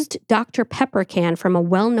used Dr. Pepper can from a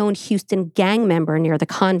well-known Houston gang member near the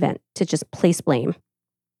convent to just place blame.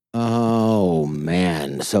 Oh,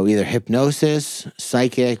 man. So either hypnosis,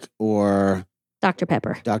 psychic, or Dr.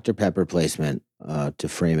 Pepper. Dr. Pepper placement. to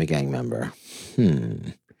frame a gang member.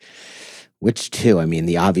 Which two? I mean,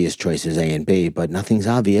 the obvious choice is A and B, but nothing's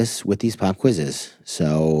obvious with these pop quizzes.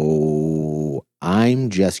 So I'm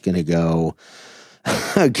just going to go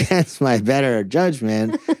against my better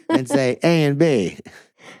judgment and say A and B.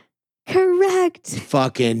 Correct.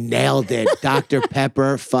 Fucking nailed it. Dr.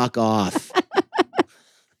 Pepper, fuck off.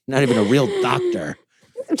 Not even a real doctor.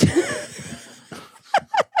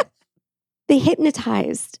 They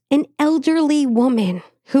hypnotized an elderly woman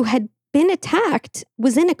who had been attacked,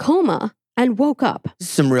 was in a coma, and woke up. This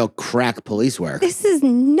is some real crack police work. This is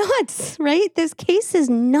nuts, right? This case is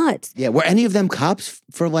nuts. Yeah, were any of them cops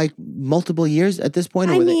for like multiple years at this point?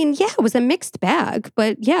 I mean, yeah, it was a mixed bag.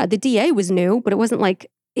 But yeah, the DA was new, but it wasn't like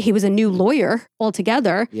he was a new lawyer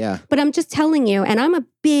altogether. Yeah. But I'm just telling you, and I'm a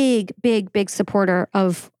big, big, big supporter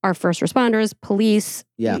of our first responders, police.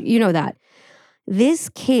 Yeah. You know that. This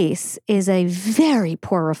case is a very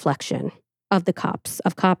poor reflection of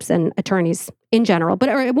cops and attorneys in general. But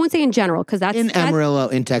I won't say in general, because that's... In Amarillo,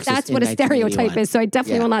 in Texas, that's what a stereotype is. So I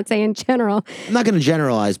definitely will not say in general. I'm not going to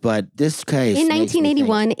generalize, but this case... In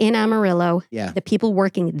 1981, in Amarillo, yeah, the people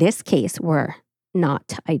working this case were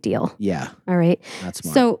not ideal. Yeah. All right? That's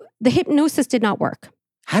smart. So the hypnosis did not work.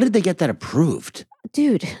 How did they get that approved?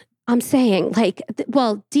 Dude, I'm saying,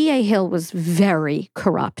 D.A. Hill was very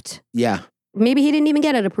corrupt. Yeah. Maybe he didn't even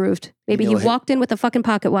get it approved. Maybe he walked in with a fucking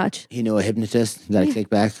pocket watch. He knew a hypnotist. Got a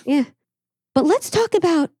kickback. Yeah. But let's talk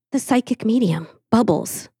about the psychic medium,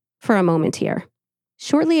 Bubbles, for a moment here.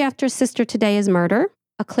 Shortly after Sister Tadea's murder,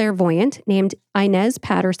 a clairvoyant named Inez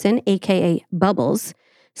Patterson, a.k.a. Bubbles,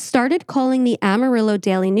 started calling the Amarillo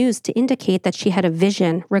Daily News to indicate that she had a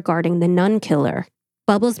vision regarding the nun killer.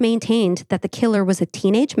 Bubbles maintained that the killer was a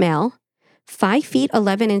teenage male, 5 feet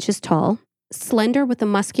 11 inches tall, slender with a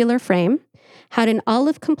muscular frame, had an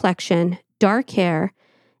olive complexion, dark hair,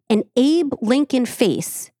 an Abe Lincoln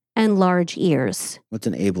face, and large ears. What's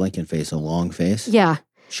an Abe Lincoln face? A long face? Yeah.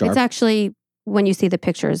 Sharp? It's actually, when you see the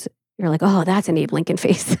pictures, you're like, oh, that's an Abe Lincoln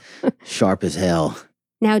face. Sharp as hell.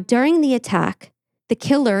 Now, during the attack, the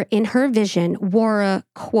killer, in her vision, wore a,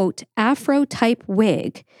 quote, Afro-type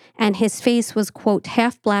wig, and his face was, quote,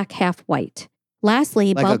 half black, half white.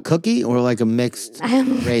 Lastly, like a cookie or like a mixed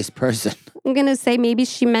race person? I'm going to say maybe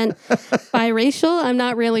she meant biracial. I'm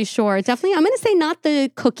not really sure. Definitely, I'm going to say not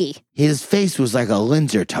the cookie. His face was like a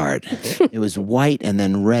Linzer tart. It was white and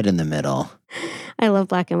then red in the middle. I love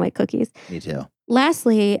black and white cookies. Me too.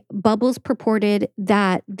 Lastly, Bubbles purported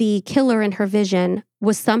that the killer in her vision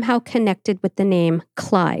was somehow connected with the name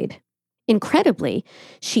Clyde. Incredibly,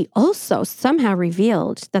 she also somehow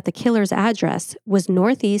revealed that the killer's address was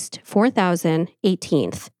Northeast 4000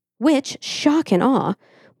 18th, which, shock and awe,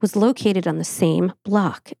 was located on the same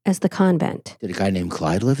block as the convent. Did a guy named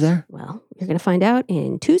Clyde live there? Well, you're going to find out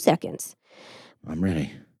in 2 seconds. I'm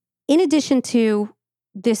ready. In addition to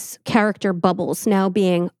this character Bubbles now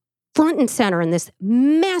being front and center in this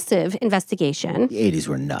massive investigation, The 80s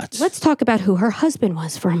were nuts. let's talk about who her husband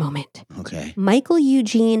was for a moment. Okay. Michael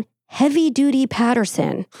Eugene Heavy Duty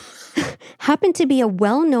Patterson happened to be a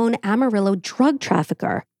well-known Amarillo drug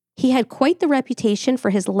trafficker. He had quite the reputation for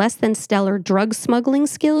his less than stellar drug smuggling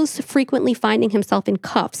skills, frequently finding himself in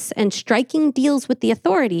cuffs and striking deals with the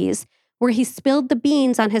authorities where he spilled the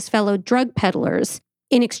beans on his fellow drug peddlers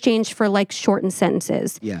in exchange for shortened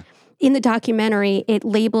sentences. Yeah. In the documentary, it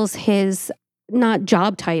labels his, not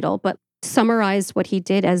job title, but summarized what he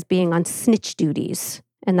did as being on snitch duties.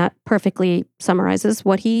 And that perfectly summarizes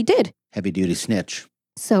what he did. Heavy duty snitch.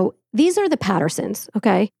 So these are the Pattersons,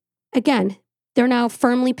 okay? Again, they're now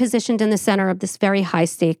firmly positioned in the center of this very high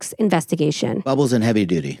stakes investigation. Bubbles and heavy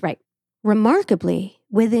duty. Right. Remarkably,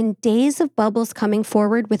 within days of Bubbles coming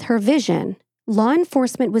forward with her vision, law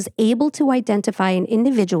enforcement was able to identify an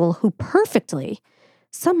individual who perfectly,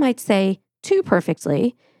 some might say too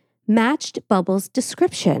perfectly, matched Bubbles'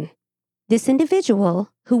 description. This individual,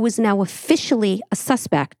 who was now officially a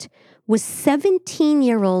suspect, was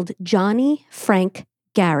 17-year-old Johnny Frank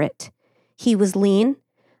Garrett. He was lean,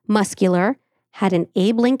 muscular, had an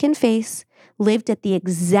Abe Lincoln face, lived at the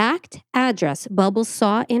exact address Bubbles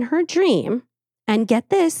saw in her dream, and get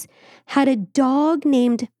this, had a dog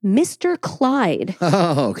named Mr. Clyde.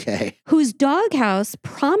 Oh, okay. Whose doghouse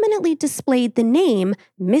prominently displayed the name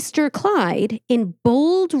Mr. Clyde in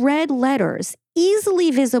bold red letters,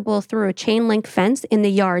 easily visible through a chain link fence in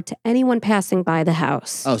the yard to anyone passing by the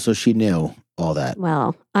house. Oh, so she knew all that.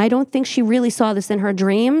 Well, I don't think she really saw this in her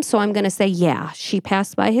dream, so I'm going to say, yeah, she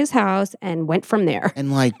passed by his house and went from there.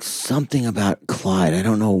 And something about Clyde, I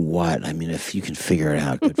don't know what. I mean, if you can figure it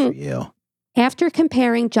out, good for you. After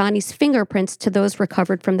comparing Johnny's fingerprints to those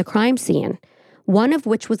recovered from the crime scene, one of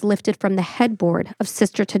which was lifted from the headboard of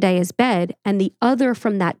Sister Tadea's bed and the other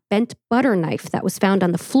from that bent butter knife that was found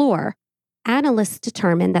on the floor, analysts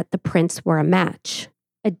determined that the prints were a match.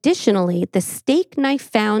 Additionally, the steak knife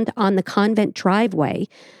found on the convent driveway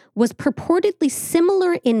was purportedly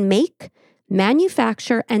similar in make,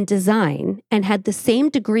 manufacture, and design, and had the same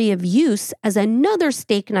degree of use as another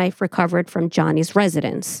steak knife recovered from Johnny's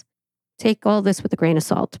residence. Take all this with a grain of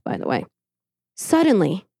salt, by the way.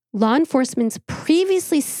 Suddenly, law enforcement's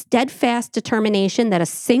previously steadfast determination that a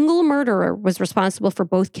single murderer was responsible for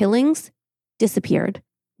both killings disappeared.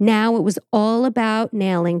 Now it was all about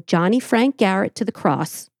nailing Johnny Frank Garrett to the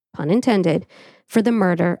cross, pun intended, for the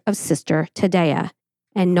murder of Sister Tadea.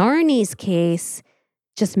 And Narni's case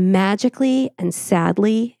just magically and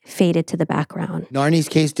sadly faded to the background. Narni's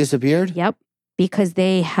case disappeared? Yep, because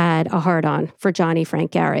they had a hard-on for Johnny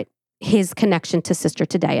Frank Garrett, his connection to Sister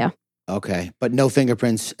Tadea. Okay, but no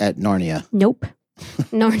fingerprints at Narnia. Nope.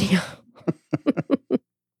 Narnia.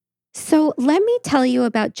 So let me tell you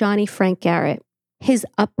about Johnny Frank Garrett. His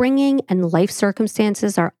upbringing and life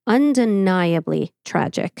circumstances are undeniably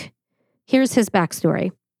tragic. Here's his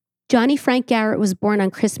backstory. Johnny Frank Garrett was born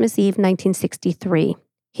on Christmas Eve, 1963.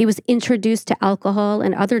 He was introduced to alcohol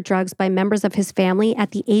and other drugs by members of his family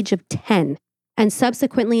at the age of 10 and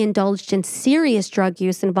subsequently indulged in serious drug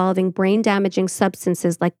use involving brain-damaging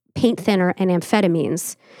substances like paint thinner and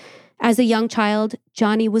amphetamines. As a young child,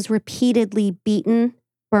 Johnny was repeatedly beaten,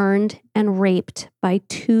 burned, and raped by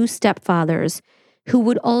 2 stepfathers who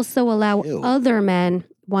would also allow other men,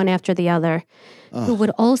 one after the other, who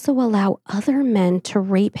would also allow other men to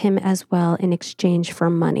rape him as well in exchange for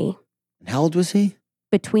money. How old was he?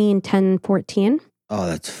 Between 10 and 14. Oh,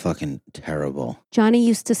 that's fucking terrible. Johnny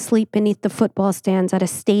used to sleep beneath the football stands at a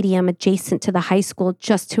stadium adjacent to the high school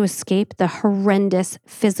just to escape the horrendous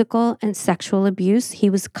physical and sexual abuse he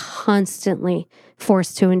was constantly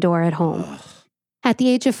forced to endure at home. Ugh. At the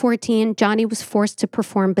age of 14, Johnny was forced to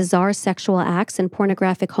perform bizarre sexual acts in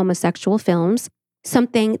pornographic homosexual films,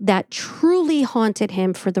 something that truly haunted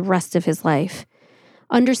him for the rest of his life.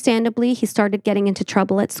 Understandably, he started getting into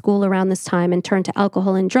trouble at school around this time and turned to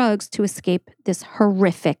alcohol and drugs to escape this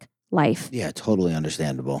horrific life. Yeah, totally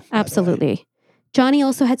understandable. Absolutely. Johnny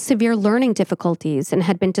also had severe learning difficulties and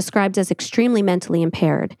had been described as extremely mentally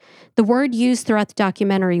impaired. The word used throughout the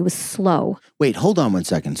documentary was slow. Wait, hold on one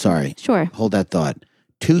second. Sorry. Sure. Hold that thought.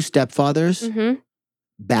 2 stepfathers,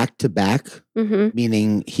 back to back,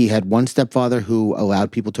 meaning he had one stepfather who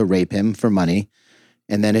allowed people to rape him for money,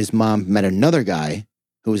 and then his mom met another guy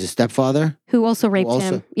who was a stepfather. Who also raped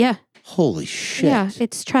him. Yeah. Holy shit. Yeah,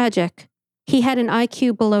 it's tragic. He had an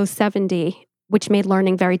IQ below 70, which made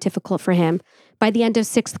learning very difficult for him. By the end of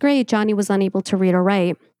 6th grade, Johnny was unable to read or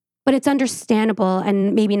write. But it's understandable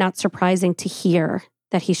and maybe not surprising to hear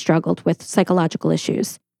that he struggled with psychological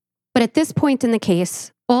issues. But at this point in the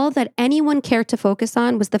case, all that anyone cared to focus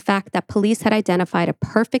on was the fact that police had identified a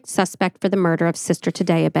perfect suspect for the murder of Sister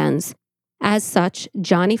Tadea Benz. As such,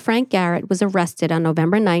 Johnny Frank Garrett was arrested on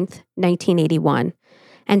November 9th, 1981.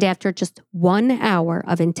 And after just 1 hour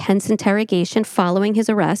of intense interrogation following his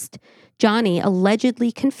arrest, Johnny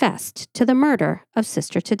allegedly confessed to the murder of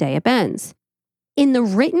Sister Tadea Benz. In the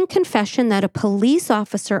written confession that a police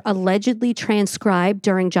officer allegedly transcribed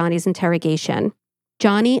during Johnny's interrogation,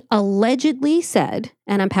 Johnny allegedly said,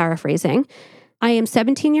 and I'm paraphrasing, "I am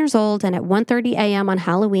 17 years old and at 1:30 a.m. on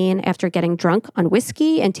Halloween, after getting drunk on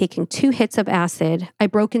whiskey and taking 2 hits of acid, I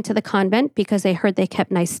broke into the convent because I heard they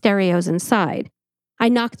kept nice stereos inside. I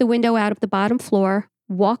knocked the window out of the bottom floor,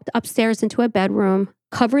 walked upstairs into a bedroom,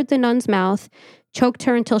 covered the nun's mouth, choked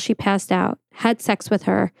her until she passed out, had sex with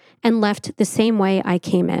her, and left the same way I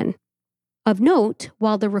came in." Of note,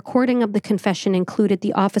 while the recording of the confession included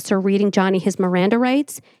the officer reading Johnny his Miranda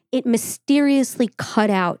rights, it mysteriously cut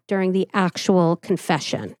out during the actual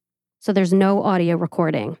confession. So there's no audio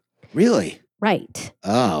recording. Really? Right.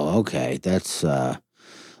 Oh, okay. That's,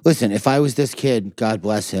 listen, if I was this kid, God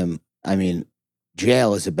bless him, I mean,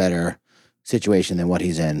 jail is a better situation than what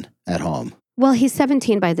he's in at home. Well, he's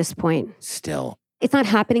 17 by this point. Still. It's not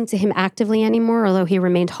happening to him actively anymore, although he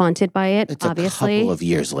remained haunted by it, It's obviously. a couple of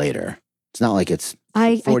years later. It's not like it's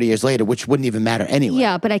 40 years later, which wouldn't even matter anyway.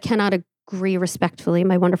 Yeah, but I cannot agree respectfully,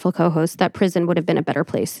 my wonderful co-host, that prison would have been a better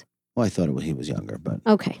place. Well, I thought he was younger, but...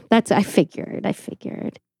 Okay, I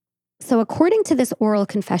figured. So according to this oral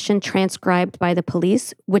confession transcribed by the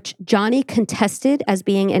police, which Johnny contested as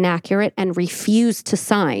being inaccurate and refused to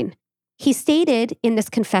sign, he stated in this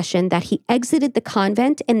confession that he exited the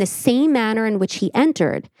convent in the same manner in which he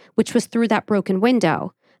entered, which was through that broken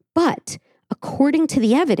window. But according to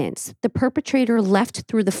the evidence, the perpetrator left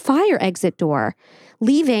through the fire exit door,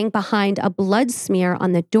 leaving behind a blood smear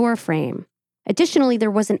on the door frame. Additionally,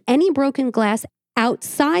 there wasn't any broken glass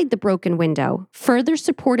outside the broken window, further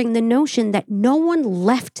supporting the notion that no one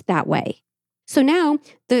left that way. So now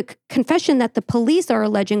the confession that the police are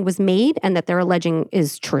alleging was made and that they're alleging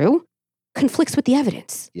is true conflicts with the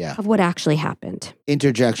evidence of what actually happened.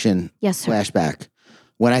 Interjection. Yes, sir. Flashback.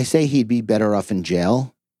 When I say he'd be better off in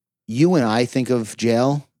jail, you and I think of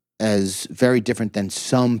jail as very different than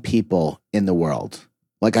some people in the world.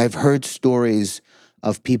 Like I've heard stories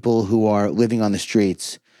of people who are living on the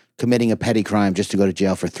streets, committing a petty crime just to go to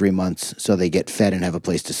jail for 3 months so they get fed and have a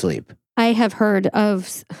place to sleep. I have heard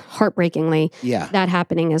of, heartbreakingly, that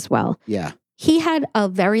happening as well. Yeah. He had a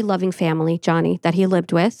very loving family, Johnny, that he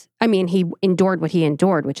lived with. I mean, he endured what he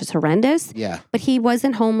endured, which is horrendous. Yeah. But he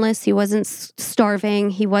wasn't homeless. He wasn't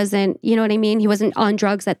starving. He wasn't, you know what I mean? He wasn't on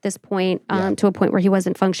drugs at this point, to a point where he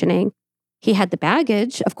wasn't functioning. He had the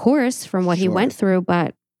baggage, of course, from what he went through.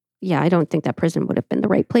 But yeah, I don't think that prison would have been the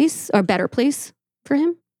right place or better place for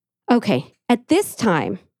him. Okay. At this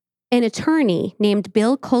time, an attorney named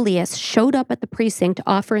Bill Coleus showed up at the precinct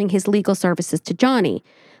offering his legal services to Johnny.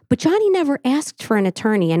 But Johnny never asked for an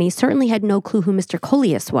attorney, and he certainly had no clue who Mr.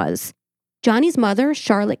 Coleus was. Johnny's mother,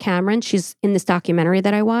 Charlotte Cameron, she's in this documentary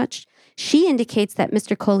that I watched, she indicates that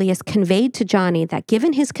Mr. Coleus conveyed to Johnny that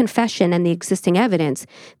given his confession and the existing evidence,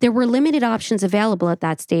 there were limited options available at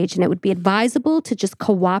that stage, and it would be advisable to just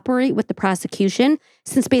cooperate with the prosecution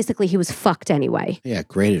since basically he was fucked anyway. Yeah,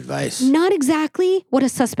 great advice. Not exactly what a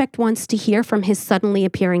suspect wants to hear from his suddenly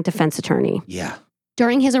appearing defense attorney. Yeah.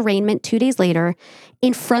 During his arraignment 2 days later,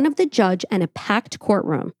 in front of the judge and a packed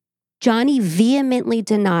courtroom, Johnny vehemently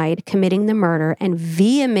denied committing the murder and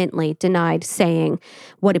vehemently denied saying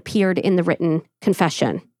what appeared in the written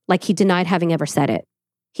confession, like he denied having ever said it.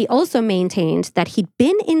 He also maintained that he'd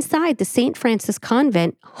been inside the St. Francis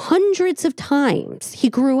convent hundreds of times. He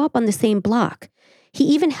grew up on the same block. He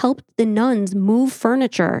even helped the nuns move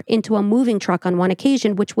furniture into a moving truck on one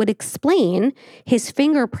occasion, which would explain his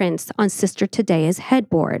fingerprints on Sister Tadea's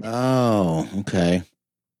headboard. Oh, okay.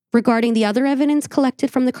 Regarding the other evidence collected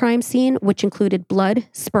from the crime scene, which included blood,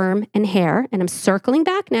 sperm, and hair, and I'm circling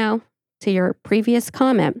back now to your previous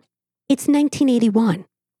comment, it's 1981.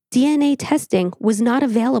 DNA testing was not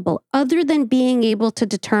available other than being able to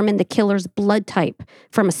determine the killer's blood type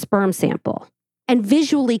from a sperm sample and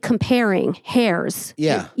visually comparing hairs,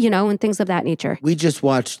 and things of that nature. We just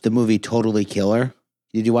watched the movie Totally Killer.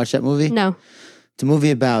 Did you watch that movie? No. It's a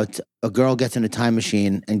movie about a girl gets in a time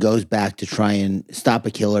machine and goes back to try and stop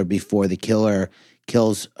a killer before the killer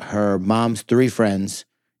kills her mom's 3 friends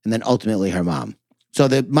and then ultimately her mom. So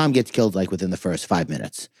the mom gets killed like within the first 5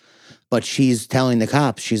 minutes. But she's telling the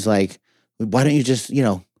cops, she's like, why don't you just,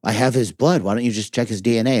 I have his blood. Why don't you just check his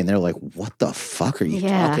DNA? And they're like, what the fuck are you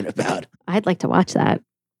talking about? I'd like to watch that.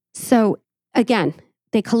 So again,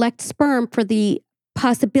 they collect sperm for the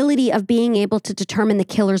possibility of being able to determine the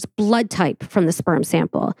killer's blood type from the sperm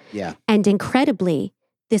sample. Yeah. And incredibly,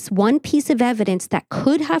 this one piece of evidence that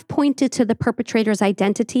could have pointed to the perpetrator's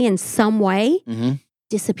identity in some way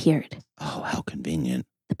disappeared. Oh, how convenient.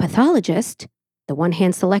 The pathologist, the one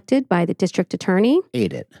hand selected by the district attorney,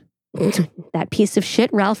 ate it. That piece of shit,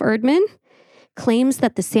 Ralph Erdman, claims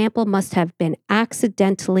that the sample must have been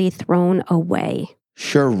accidentally thrown away.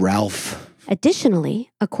 Sure, Ralph.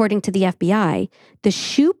 Additionally, according to the FBI, the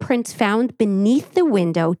shoe prints found beneath the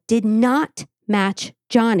window did not match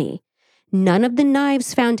Johnny. None of the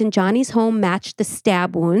knives found in Johnny's home matched the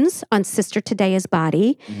stab wounds on Sister Tadea's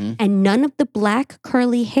body, and none of the black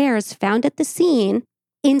curly hairs found at the scene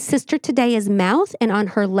in Sister Tadea's mouth and on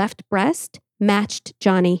her left breast matched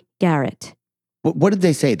Johnny Garrett. What did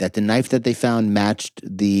they say? That the knife that they found matched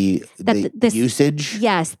the usage?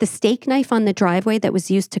 Yes, the steak knife on the driveway that was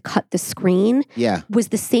used to cut the screen was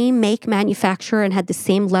the same make, manufacturer, and had the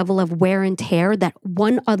same level of wear and tear that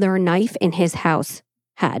one other knife in his house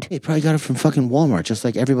had. He probably got it from fucking Walmart, just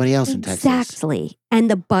like everybody else in Texas. Exactly. And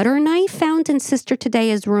the butter knife found in Sister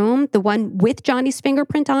Tadea's room, the one with Johnny's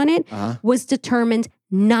fingerprint on it, was determined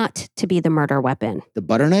not to be the murder weapon. The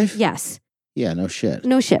butter knife? Yes. Yeah, no shit.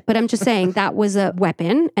 No shit. But I'm just saying that was a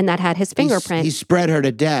weapon and that had his fingerprint. He spread her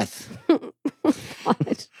to death.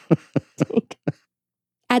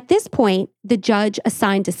 At this point, the judge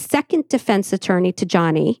assigned a second defense attorney to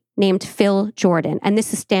Johnny named Phil Jordan. And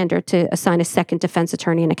this is standard to assign a second defense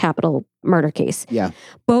attorney in a capital murder case. Yeah.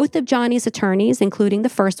 Both of Johnny's attorneys, including the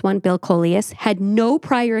first one, Bill Coleus, had no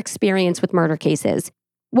prior experience with murder cases.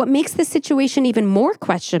 What makes this situation even more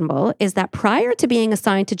questionable is that prior to being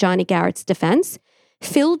assigned to Johnny Garrett's defense,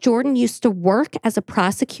 Phil Jordan used to work as a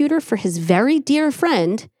prosecutor for his very dear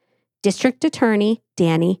friend, District Attorney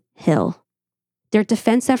Danny Hill. Their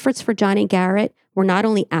defense efforts for Johnny Garrett were not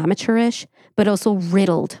only amateurish, but also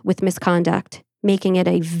riddled with misconduct, making it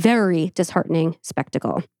a very disheartening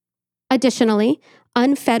spectacle. Additionally,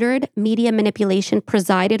 unfettered media manipulation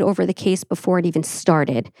presided over the case before it even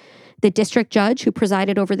started. The district judge who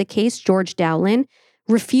presided over the case, George Dowlin,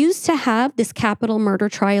 refused to have this capital murder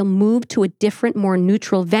trial moved to a different, more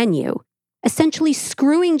neutral venue, essentially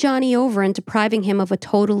screwing Johnny over and depriving him of a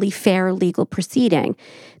totally fair legal proceeding.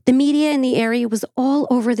 The media in the area was all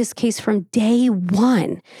over this case from day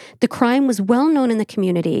one. The crime was well known in the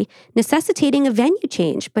community, necessitating a venue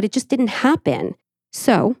change, but it just didn't happen.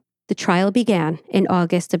 So, the trial began in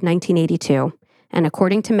August of 1982, and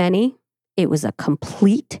according to many, it was a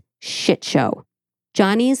complete shit show.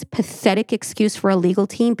 Johnny's pathetic excuse for a legal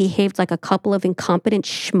team behaved like a couple of incompetent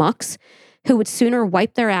schmucks who would sooner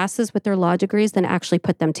wipe their asses with their law degrees than actually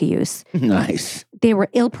put them to use. Nice. They were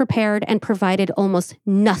ill-prepared and provided almost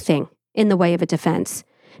nothing in the way of a defense.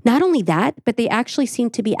 Not only that, but they actually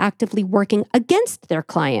seemed to be actively working against their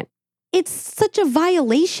client. It's such a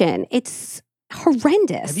violation. It's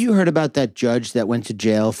horrendous. Have you heard about that judge that went to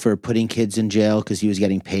jail for putting kids in jail because he was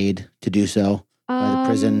getting paid to do so by the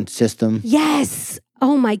prison system? Yes.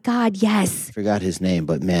 Oh my God, yes. I forgot his name,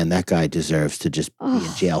 but man, that guy deserves to just be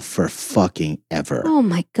in jail for fucking ever. Oh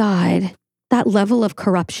my God. That level of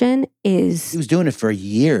corruption is... He was doing it for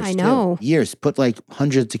years. I know. Years. Put like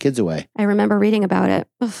hundreds of kids away. I remember reading about it.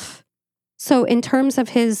 Ugh. So in terms of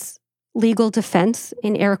his legal defense,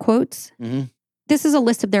 in air quotes, this is a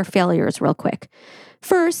list of their failures real quick.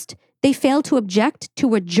 First, they failed to object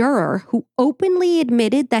to a juror who openly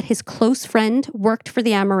admitted that his close friend worked for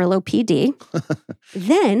the Amarillo PD.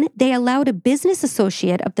 Then they allowed a business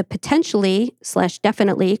associate of the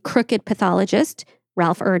potentially/definitely crooked pathologist,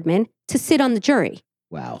 Ralph Erdman, to sit on the jury.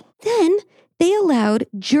 Wow. Then they allowed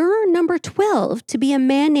juror number 12 to be a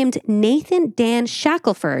man named Nathan Dan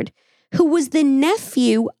Shackelford, who was the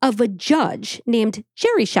nephew of a judge named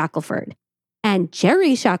Jerry Shackelford. And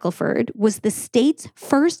Jerry Shackelford was the state's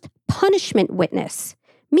first punishment witness,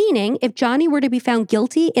 meaning if Johnny were to be found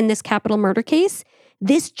guilty in this capital murder case,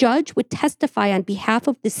 this judge would testify on behalf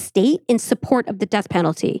of the state in support of the death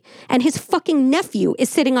penalty. And his fucking nephew is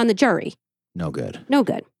sitting on the jury. No good. No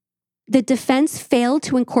good. The defense failed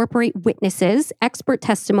to incorporate witnesses, expert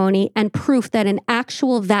testimony, and proof that an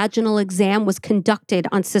actual vaginal exam was conducted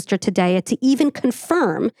on Sister Tadea to even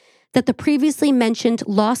confirm that the previously mentioned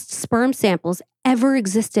lost sperm samples ever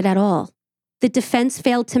existed at all. The defense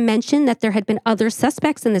failed to mention that there had been other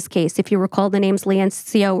suspects in this case, if you recall the names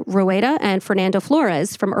Leoncio Rueda and Fernando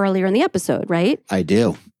Flores from earlier in the episode, right? I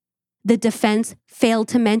do. The defense failed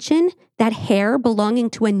to mention that hair belonging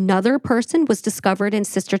to another person was discovered in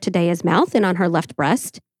Sister Tadea's mouth and on her left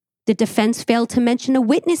breast. The defense failed to mention a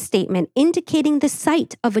witness statement indicating the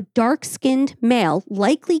sight of a dark-skinned male,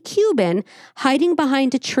 likely Cuban, hiding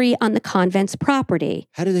behind a tree on the convent's property.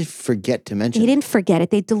 How did they forget to mention They didn't forget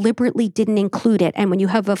it. They deliberately didn't include it. And when you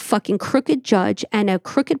have a fucking crooked judge and a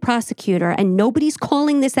crooked prosecutor and nobody's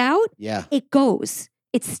calling this out, it goes.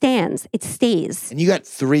 It stands. It stays. And you got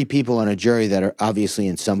 3 people on a jury that are obviously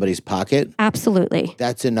in somebody's pocket. Absolutely.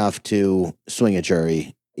 That's enough to swing a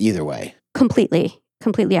jury either way. Completely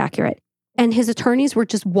accurate. And his attorneys were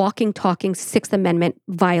just walking, talking Sixth Amendment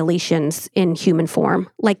violations in human form.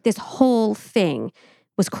 Like this whole thing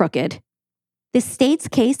was crooked. The state's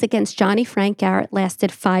case against Johnny Frank Garrett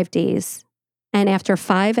lasted 5 days. And after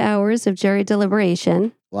 5 hours of jury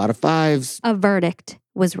deliberation, a lot of 5s, a verdict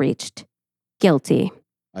was reached. Guilty.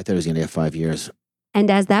 I thought he was going to get 5 years. And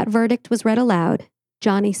as that verdict was read aloud,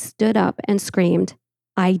 Johnny stood up and screamed,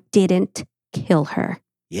 "I didn't kill her."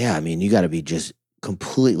 Yeah, I mean, you got to be just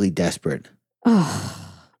completely desperate.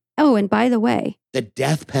 Oh, and by the way, the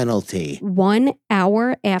death penalty. 1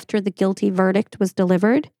 hour after the guilty verdict was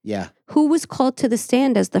delivered, who was called to the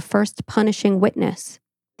stand as the first punishing witness?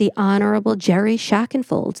 The Honorable Jerry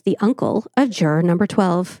Shackenfold, the uncle of juror number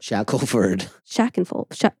 12. Shackelford.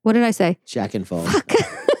 Shackenfold. What did I say? Shackenfold. Fuck.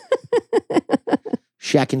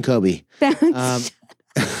 Shaq and Kobe.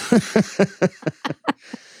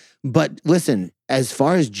 But listen, as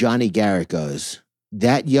far as Johnny Garrett goes,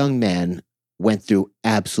 that young man went through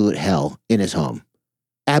absolute hell in his home.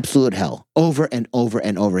 Absolute hell. Over and over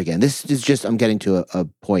and over again. This is just, I'm getting to a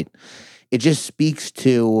point. It just speaks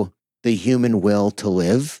to the human will to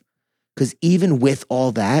live. Because even with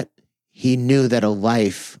all that, he knew that a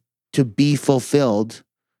life to be fulfilled,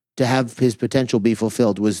 to have his potential be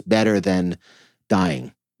fulfilled, was better than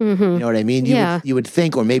dying. You know what I mean? You would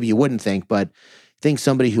think, or maybe you wouldn't think, but think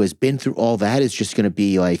somebody who has been through all that is just going to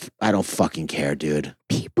be like, I don't fucking care, dude.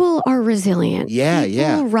 People are resilient. Yeah,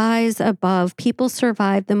 People rise above. People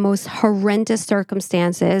survive the most horrendous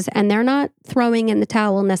circumstances, and they're not throwing in the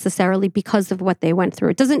towel necessarily because of what they went through.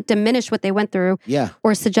 It doesn't diminish what they went through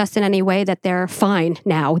or suggest in any way that they're fine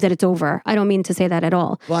now, that it's over. I don't mean to say that at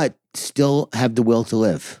all. But still have the will to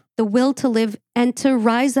live. The will to live and to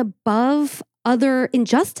rise above other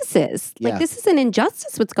injustices. Like, this is an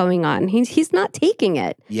injustice what's going on. He's not taking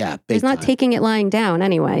it. Yeah, he's not taking it lying down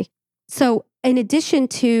anyway. So in addition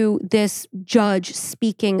to this judge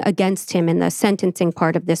speaking against him in the sentencing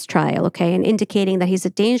part of this trial, okay, and indicating that he's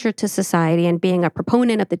a danger to society and being a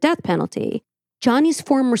proponent of the death penalty, Johnny's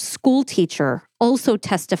former school teacher also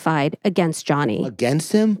testified against Johnny.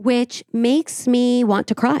 Against him? Which makes me want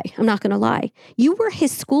to cry. I'm not going to lie. You were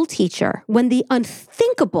his school teacher when the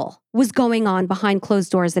unthinkable was going on behind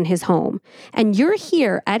closed doors in his home. And you're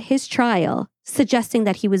here at his trial suggesting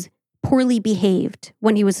that he was poorly behaved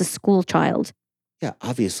when he was a school child. Yeah,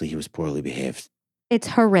 obviously he was poorly behaved. It's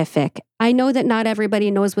horrific. I know that not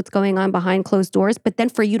everybody knows what's going on behind closed doors, but then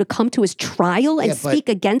for you to come to his trial and speak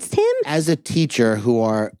against him? As a teacher who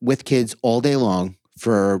are with kids all day long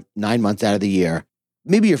for 9 months out of the year,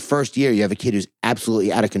 maybe your first year you have a kid who's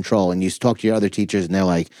absolutely out of control and you talk to your other teachers and they're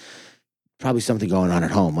like, probably something going on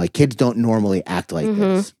at home. Like, kids don't normally act like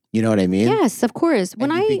this. You know what I mean? Yes, of course.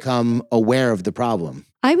 When I become aware of the problem.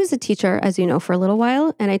 I was a teacher, as you know, for a little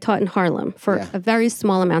while, and I taught in Harlem for a very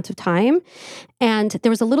small amount of time. And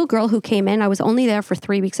there was a little girl who came in. I was only there for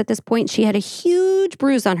 3 weeks at this point. She had a huge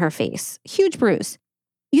bruise on her face, huge bruise.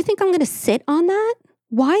 You think I'm going to sit on that?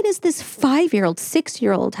 Why does this 5-year-old,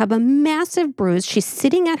 6-year-old have a massive bruise? She's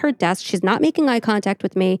sitting at her desk. She's not making eye contact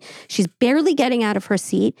with me. She's barely getting out of her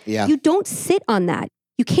seat. Yeah. You don't sit on that.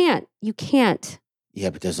 You can't. You can't. Yeah,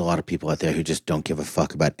 but there's a lot of people out there who just don't give a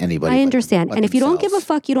fuck about anybody. I understand. But and if you don't give a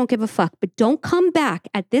fuck, you don't give a fuck. But don't come back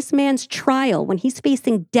at this man's trial when he's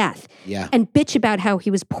facing death and bitch about how he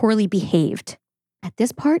was poorly behaved. At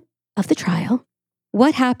this part of the trial,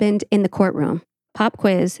 what happened in the courtroom? Pop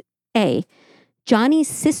quiz. A, Johnny's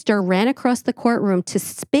sister ran across the courtroom to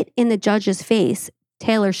spit in the judge's face,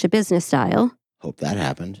 Taylor Shabizna style. Hope that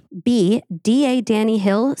happened. B, DA Danny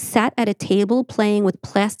Hill sat at a table playing with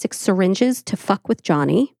plastic syringes to fuck with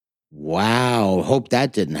Johnny. Wow. Hope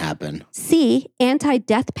that didn't happen. C,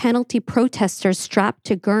 anti-death penalty protesters strapped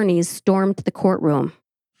to gurneys stormed the courtroom.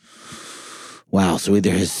 Wow. So either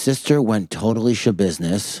his sister went totally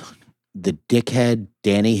shabusiness, the dickhead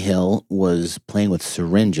Danny Hill was playing with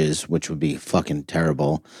syringes, which would be fucking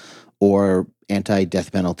terrible, or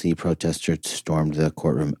anti-death penalty protesters stormed the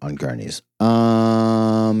courtroom on gurneys.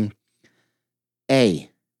 A.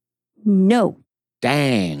 No.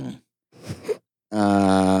 Dang.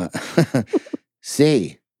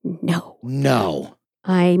 C. No. No.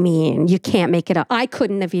 I mean, you can't make it up. I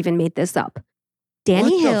couldn't have even made this up.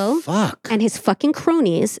 Danny Hill and his fucking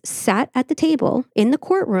cronies sat at the table in the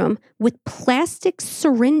courtroom with plastic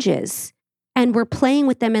syringes and were playing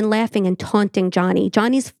with them and laughing and taunting Johnny.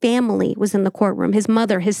 Johnny's family was in the courtroom. His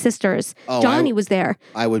mother, his sisters. Oh, Johnny was there.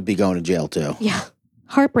 I would be going to jail too. Yeah.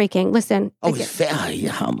 Heartbreaking. Listen. Oh,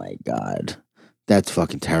 oh my God. That's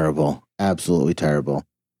fucking terrible. Absolutely terrible.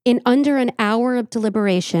 In under an hour of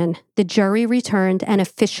deliberation, the jury returned and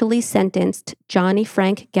officially sentenced Johnny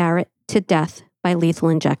Frank Garrett to death by lethal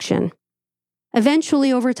injection.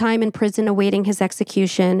 Eventually, over time in prison awaiting his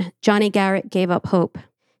execution, Johnny Garrett gave up hope.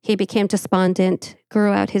 He became despondent, grew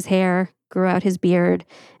out his hair, grew out his beard,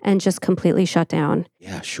 and just completely shut down.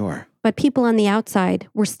 Yeah, sure. But people on the outside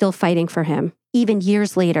were still fighting for him, even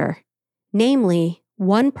years later. Namely,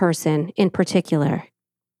 one person in particular.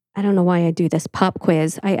 I don't know why I do this pop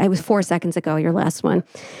quiz. I was 4 seconds ago, your last one.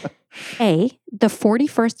 A, the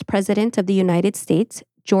 41st president of the United States,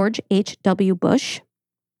 George H.W. Bush.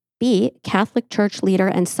 B, Catholic Church leader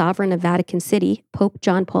and sovereign of Vatican City, Pope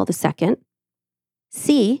John Paul II.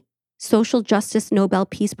 C, social justice Nobel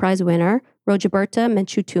Peace Prize winner, Roberta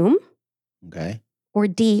Menchutum. Okay. Or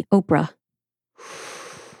D, Oprah.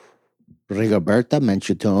 Rigoberta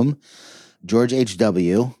Menchutum, George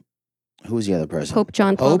H.W. Who was the other person? Pope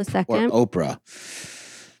John Paul II. Or Oprah.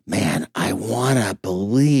 Man, I want to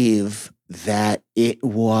believe that it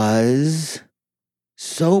was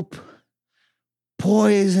soap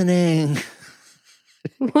poisoning.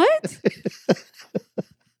 What?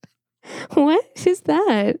 What is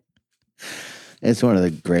that? It's one of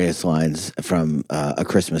the greatest lines from A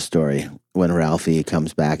Christmas Story when Ralphie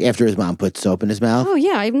comes back after his mom puts soap in his mouth. Oh,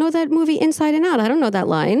 yeah. I know that movie inside and out. I don't know that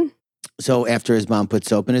line. So after his mom puts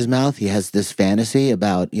soap in his mouth, he has this fantasy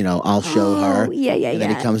about, I'll show her. Yeah. And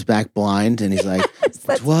then he comes back blind and he's like,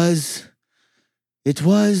 it was It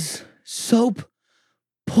was soap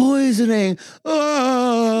poisoning.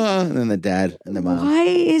 Ah! And then the dad and the mom. Why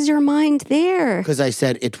is your mind there? Because I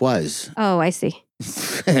said it was. Oh, I see.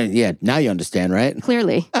 Yeah, now you understand, right?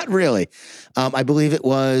 Clearly. Not really. I believe it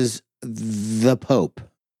was the Pope.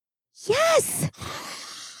 Yes.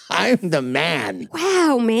 I'm the man.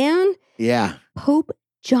 Wow, man. Yeah. Pope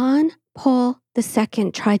John Paul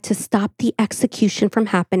II tried to stop the execution from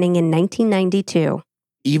happening in 1992.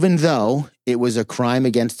 Even though it was a crime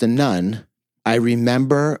against a nun, I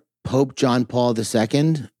remember Pope John Paul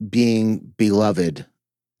II being beloved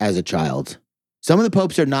as a child. Some of the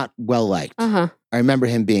popes are not well liked. Uh-huh. I remember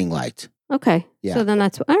him being liked. Okay. Yeah. So then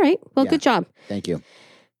that's, all right. Well, Yeah. good job. Thank you.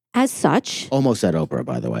 As such, Almost at Oprah,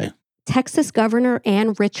 by the way. Texas Governor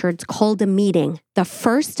Ann Richards called a meeting, the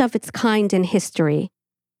first of its kind in history,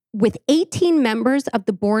 with 18 members of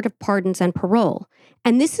the Board of Pardons and Parole.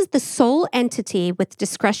 And this is the sole entity with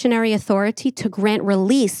discretionary authority to grant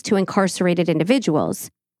release to incarcerated individuals.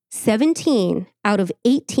 17 out of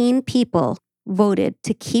 18 people voted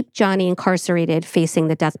to keep Johnny incarcerated facing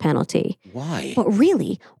the death penalty. Why? But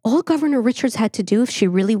really, all Governor Richards had to do if she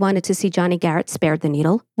really wanted to see Johnny Garrett spared the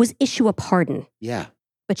needle was issue a pardon. Yeah.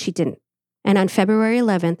 But she didn't. And on February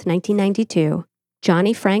 11th, 1992,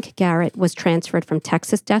 Johnny Frank Garrett was transferred from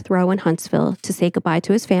Texas death row in Huntsville to say goodbye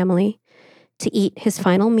to his family, to eat his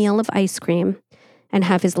final meal of ice cream, and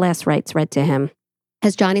have his last rites read to him.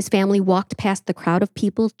 As Johnny's family walked past the crowd of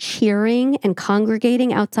people cheering and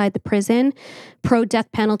congregating outside the prison,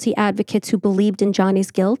 pro-death penalty advocates who believed in Johnny's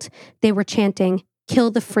guilt, they were chanting, "Kill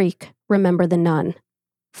the freak, remember the nun."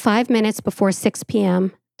 5 minutes before 6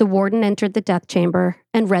 p.m., the warden entered the death chamber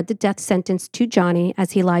and read the death sentence to Johnny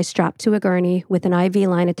as he lies strapped to a gurney with an IV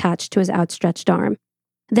line attached to his outstretched arm.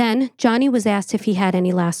 Then Johnny was asked if he had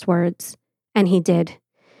any last words, and he did.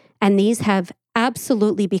 And these have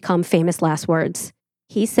absolutely become famous last words.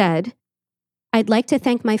 He said, "I'd like to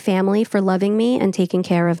thank my family for loving me and taking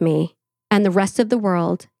care of me, and the rest of the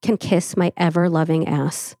world can kiss my ever-loving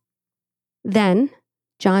ass." Then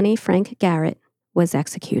Johnny Frank Garrett was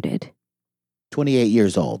executed. 28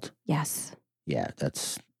 years old. Yes. Yeah,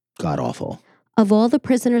 that's god-awful. Of all the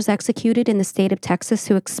prisoners executed in the state of Texas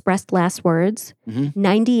who expressed last words,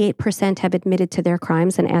 98% have admitted to their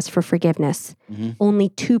crimes and asked for forgiveness. Only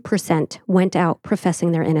 2% went out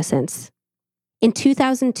professing their innocence. In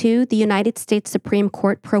 2002, the United States Supreme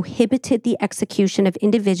Court prohibited the execution of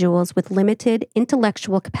individuals with limited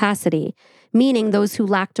intellectual capacity, meaning those who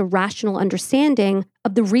lacked a rational understanding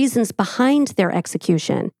of the reasons behind their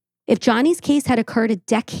execution. If Johnny's case had occurred a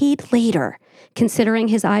decade later, considering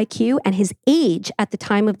his IQ and his age at the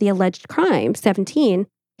time of the alleged crime, 17,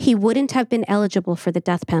 he wouldn't have been eligible for the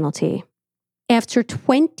death penalty. After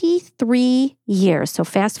 23 years, so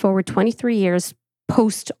fast forward 23 years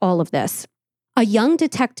post all of this, a young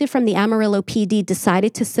detective from the Amarillo PD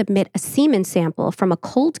decided to submit a semen sample from a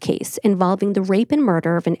cold case involving the rape and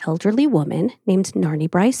murder of an elderly woman named Narnie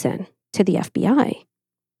Bryson to the FBI.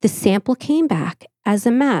 The sample came back as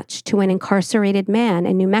a match to an incarcerated man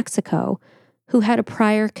in New Mexico who had a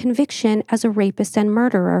prior conviction as a rapist and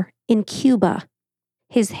murderer in Cuba.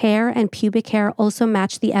 His hair and pubic hair also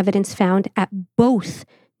matched the evidence found at both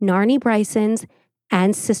Narnie Bryson's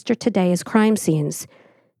and Sister Tadea's crime scenes.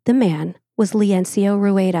 The man was Liencio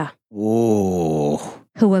Rueda,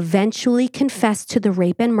 who eventually confessed to the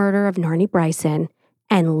rape and murder of Narnie Bryson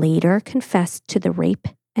and later confessed to the rape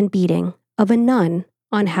and beating of a nun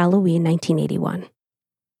on Halloween 1981.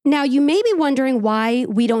 Now, you may be wondering why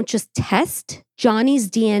we don't just test Johnny's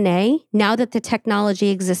DNA now that the technology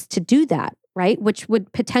exists to do that, right? Which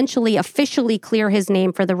would potentially officially clear his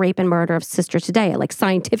name for the rape and murder of Sister Tadea, like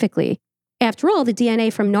scientifically. After all, the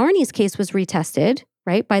DNA from Narnie's case was retested,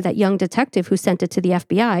 right, by that young detective who sent it to the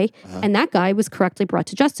FBI, and that guy was correctly brought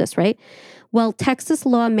to justice, right? Well, Texas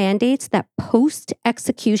law mandates that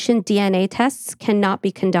post-execution DNA tests cannot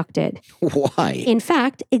be conducted. Why? In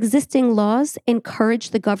fact, existing laws encourage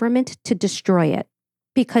the government to destroy it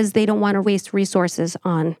because they don't want to waste resources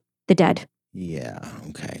on the dead. Yeah,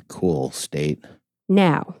 okay, cool, state.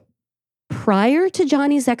 Now, prior to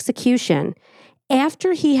Johnny's execution,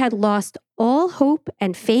 after he had lost all hope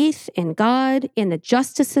and faith in God, in the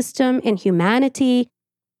justice system, in humanity,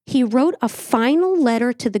 he wrote a final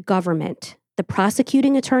letter to the government, the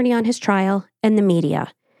prosecuting attorney on his trial, and the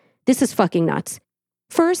media. This is fucking nuts.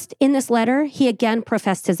 First, in this letter, he again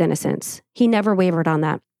professed his innocence. He never wavered on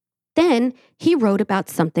that. Then he wrote about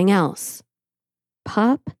something else.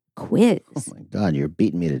 Pop quiz. Oh my God, you're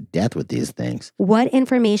beating me to death with these things. What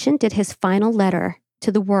information did his final letter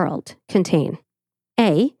to the world contain?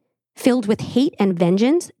 A, Filled with hate and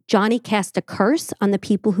vengeance, Johnny cast a curse on the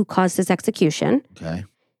people who caused his execution. Okay.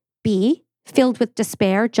 B, filled with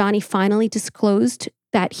despair, Johnny finally disclosed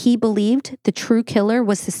that he believed the true killer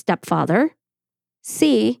was his stepfather.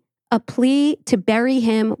 C, a plea to bury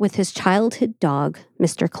him with his childhood dog,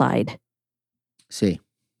 Mr. Clyde. C.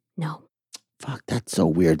 No. Fuck, that's so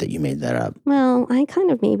weird that you made that up. Well, I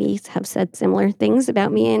kind of maybe have said similar things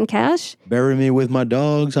about me and Cash. Bury me with my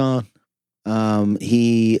dogs on.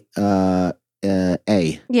 A.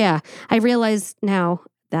 Yeah, I realize now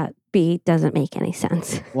that B doesn't make any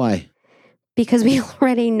sense. Why? Because we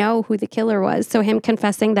already know who the killer was. So him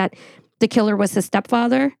confessing that the killer was his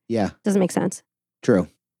stepfather doesn't make sense. True.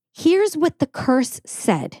 Here's what the curse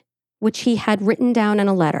said, which he had written down in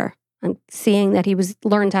a letter. I'm seeing that he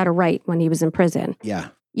learned how to write when he was in prison. Yeah.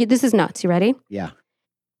 This is nuts. You ready? Yeah.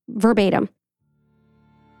 Verbatim.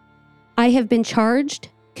 I have been charged,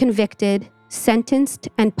 convicted, sentenced,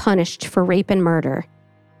 and punished for rape and murder.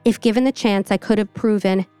 If given the chance, I could have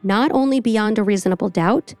proven not only beyond a reasonable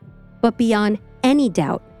doubt, but beyond any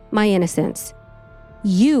doubt, my innocence.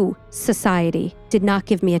 You, society, did not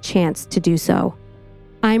give me a chance to do so.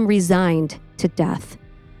 I'm resigned to death.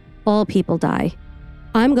 All people die.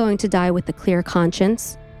 I'm going to die with a clear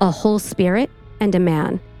conscience, a whole spirit, and a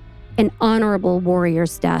man. An honorable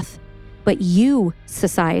warrior's death. But you,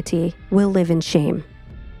 society, will live in shame.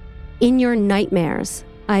 In your nightmares,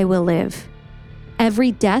 I will live.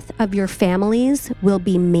 Every death of your families will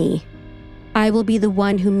be me. I will be the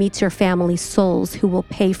one who meets your family's souls, who will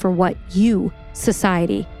pay for what you,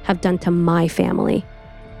 society, have done to my family.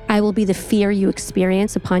 I will be the fear you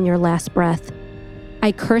experience upon your last breath.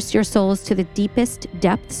 I curse your souls to the deepest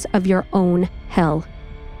depths of your own hell.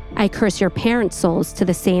 I curse your parents' souls to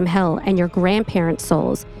the same hell, and your grandparents'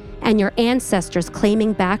 souls, and your ancestors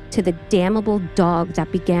claiming back to the damnable dog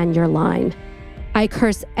that began your line. I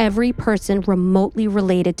curse every person remotely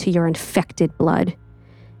related to your infected blood.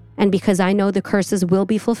 And because I know the curses will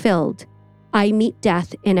be fulfilled, I meet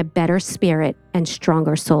death in a better spirit and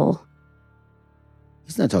stronger soul.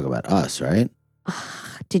 He's not talking about us, right?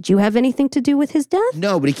 Did you have anything to do with his death?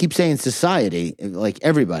 No, but he keeps saying society, like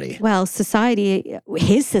everybody. Well,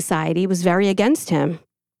 his society was very against him.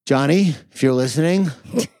 Johnny, if you're listening,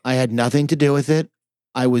 I had nothing to do with it.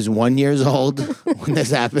 I was 1 year old when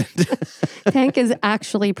this happened. Tank is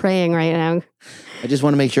actually praying right now. I just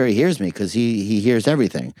want to make sure he hears me because he hears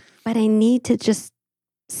everything. But I need to just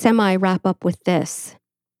semi-wrap up with this.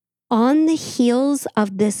 On the heels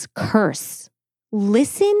of this curse,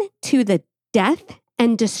 listen to the death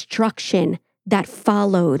and destruction that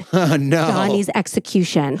followed Johnny's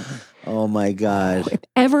execution. Oh my God. If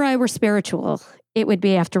ever I were spiritual, it would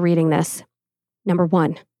be after reading this. Number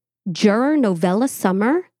 1, juror Novella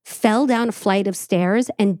Summer fell down a flight of stairs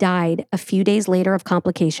and died a few days later of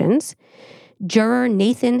complications. Juror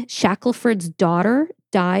Nathan Shackelford's daughter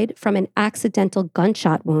died from an accidental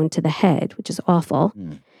gunshot wound to the head, which is awful.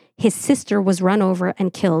 His sister was run over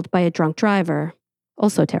and killed by a drunk driver.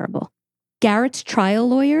 Also terrible. Garrett's trial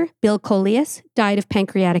lawyer, Bill Coleus, died of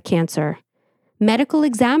pancreatic cancer. Medical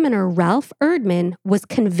examiner Ralph Erdman was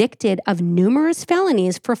convicted of numerous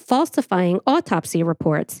felonies for falsifying autopsy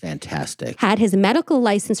reports. Fantastic. Had his medical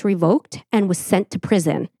license revoked and was sent to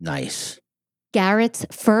prison. Nice. Garrett's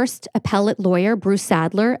first appellate lawyer, Bruce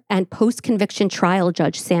Sadler, and post-conviction trial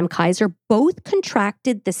judge, Sam Kaiser, both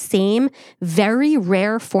contracted the same very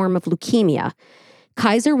rare form of leukemia.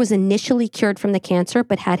 Kaiser was initially cured from the cancer,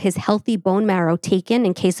 but had his healthy bone marrow taken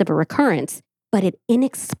in case of a recurrence. But it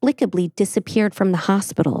inexplicably disappeared from the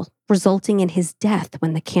hospital, resulting in his death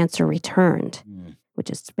when the cancer returned, which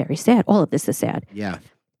is very sad. All of this is sad. Yeah.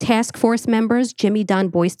 Task force members Jimmy Don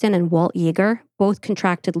Boyston and Walt Yeager both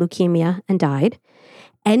contracted leukemia and died.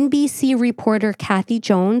 NBC reporter Kathy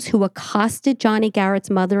Jones, who accosted Johnny Garrett's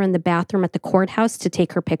mother in the bathroom at the courthouse to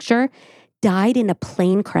take her picture, died in a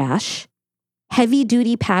plane crash. Heavy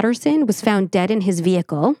Duty Patterson was found dead in his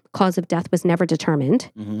vehicle. Cause of death was never determined.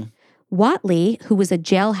 Watley, who was a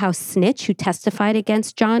jailhouse snitch who testified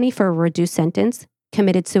against Johnny for a reduced sentence,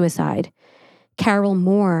 committed suicide. Carol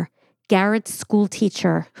Moore, Garrett's school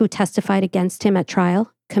teacher who testified against him at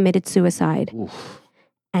trial, committed suicide. Oof.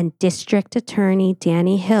 And District Attorney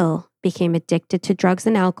Danny Hill became addicted to drugs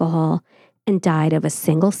and alcohol and died of a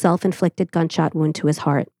single self-inflicted gunshot wound to his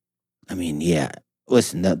heart. I mean, yeah.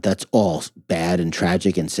 Listen, that's all bad and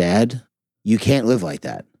tragic and sad. You can't live like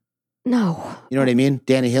that. No. You know what I mean?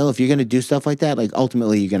 Danny Hill, if you're going to do stuff like that, like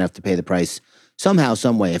ultimately you're going to have to pay the price somehow,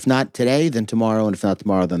 some way. If not today, then tomorrow. And if not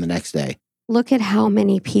tomorrow, then the next day. Look at how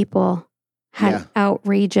many people had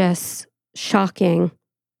outrageous, shocking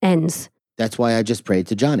ends. That's why I just prayed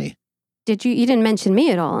to Johnny. You didn't mention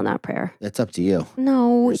me at all in that prayer. That's up to you.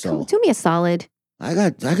 No, do me a solid. I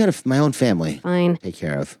got my own family. Fine. To take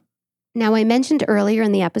care of. Now, I mentioned earlier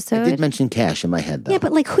in the episode. I did mention Cash in my head, though. Yeah,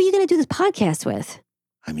 but like, who are you going to do this podcast with?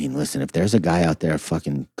 I mean, listen, if there's a guy out there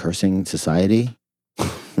fucking cursing society,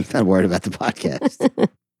 I'm not worried about the podcast.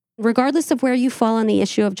 Regardless of where you fall on the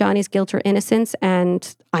issue of Johnny's guilt or innocence,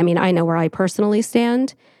 and I mean, I know where I personally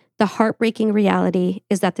stand, the heartbreaking reality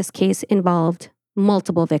is that this case involved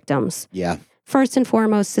multiple victims. Yeah. First and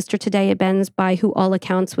foremost, Sister Tadea Benz, by who all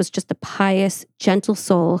accounts was just a pious, gentle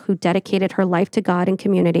soul who dedicated her life to God and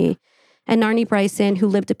community. And Narnie Bryson, who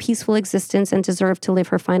lived a peaceful existence and deserved to live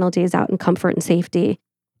her final days out in comfort and safety.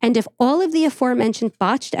 And if all of the aforementioned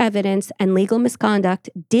botched evidence and legal misconduct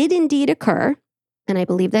did indeed occur, and I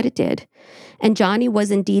believe that it did, and Johnny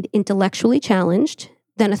was indeed intellectually challenged,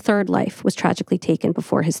 then a third life was tragically taken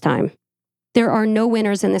before his time. There are no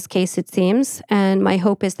winners in this case, it seems, and my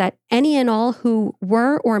hope is that any and all who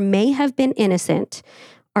were or may have been innocent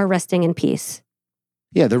are resting in peace.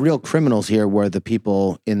 Yeah, the real criminals here were the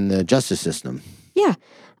people in the justice system. Yeah.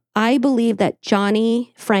 I believe that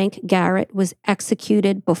Johnny Frank Garrett was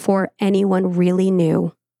executed before anyone really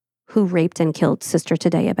knew who raped and killed Sister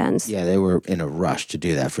Tadea Benz. Yeah, they were in a rush to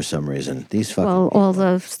do that for some reason. All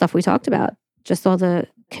the stuff we talked about, just all the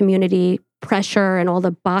community pressure and all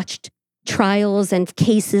the botched trials and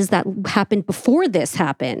cases that happened before this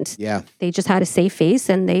happened. Yeah. They just had a safe face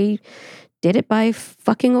and they did it by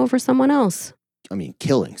fucking over someone else. I mean,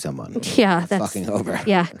 killing someone. Yeah. Fucking over.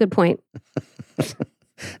 Yeah, good point.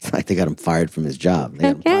 It's like they got him fired from his job.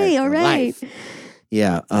 Okay, all right. Life.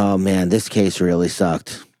 Yeah. Oh, man, this case really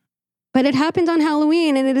sucked. But it happened on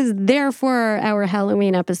Halloween, and it is therefore our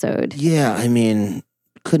Halloween episode. Yeah, I mean,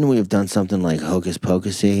 couldn't we have done something like Hocus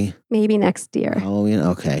Pocusy? Maybe next year. Halloween?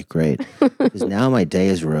 Okay, great. Because now my day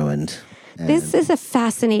is ruined. This is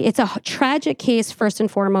it's a tragic case, first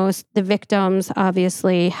and foremost. The victims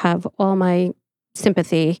obviously have all my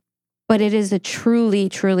sympathy. But it is a truly,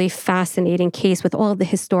 truly fascinating case with all of the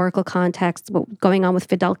historical context, what going on with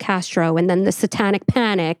Fidel Castro and then the satanic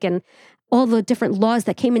panic and all the different laws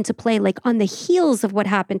that came into play, like on the heels of what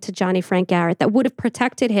happened to Johnny Frank Garrett that would have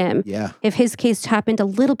protected him if his case happened a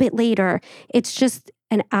little bit later. It's just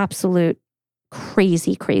an absolute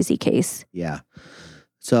crazy, crazy case. Yeah.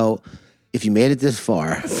 So if you made it this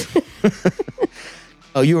far,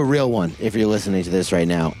 you're a real one if you're listening to this right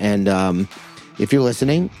now. And if you're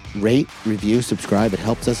listening, rate, review, subscribe. It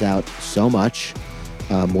helps us out so much,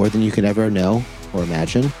 more than you could ever know or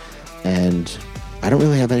imagine. And I don't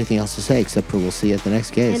really have anything else to say except for we'll see you at the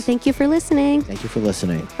next case. And thank you for listening. Thank you for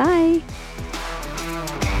listening. Bye.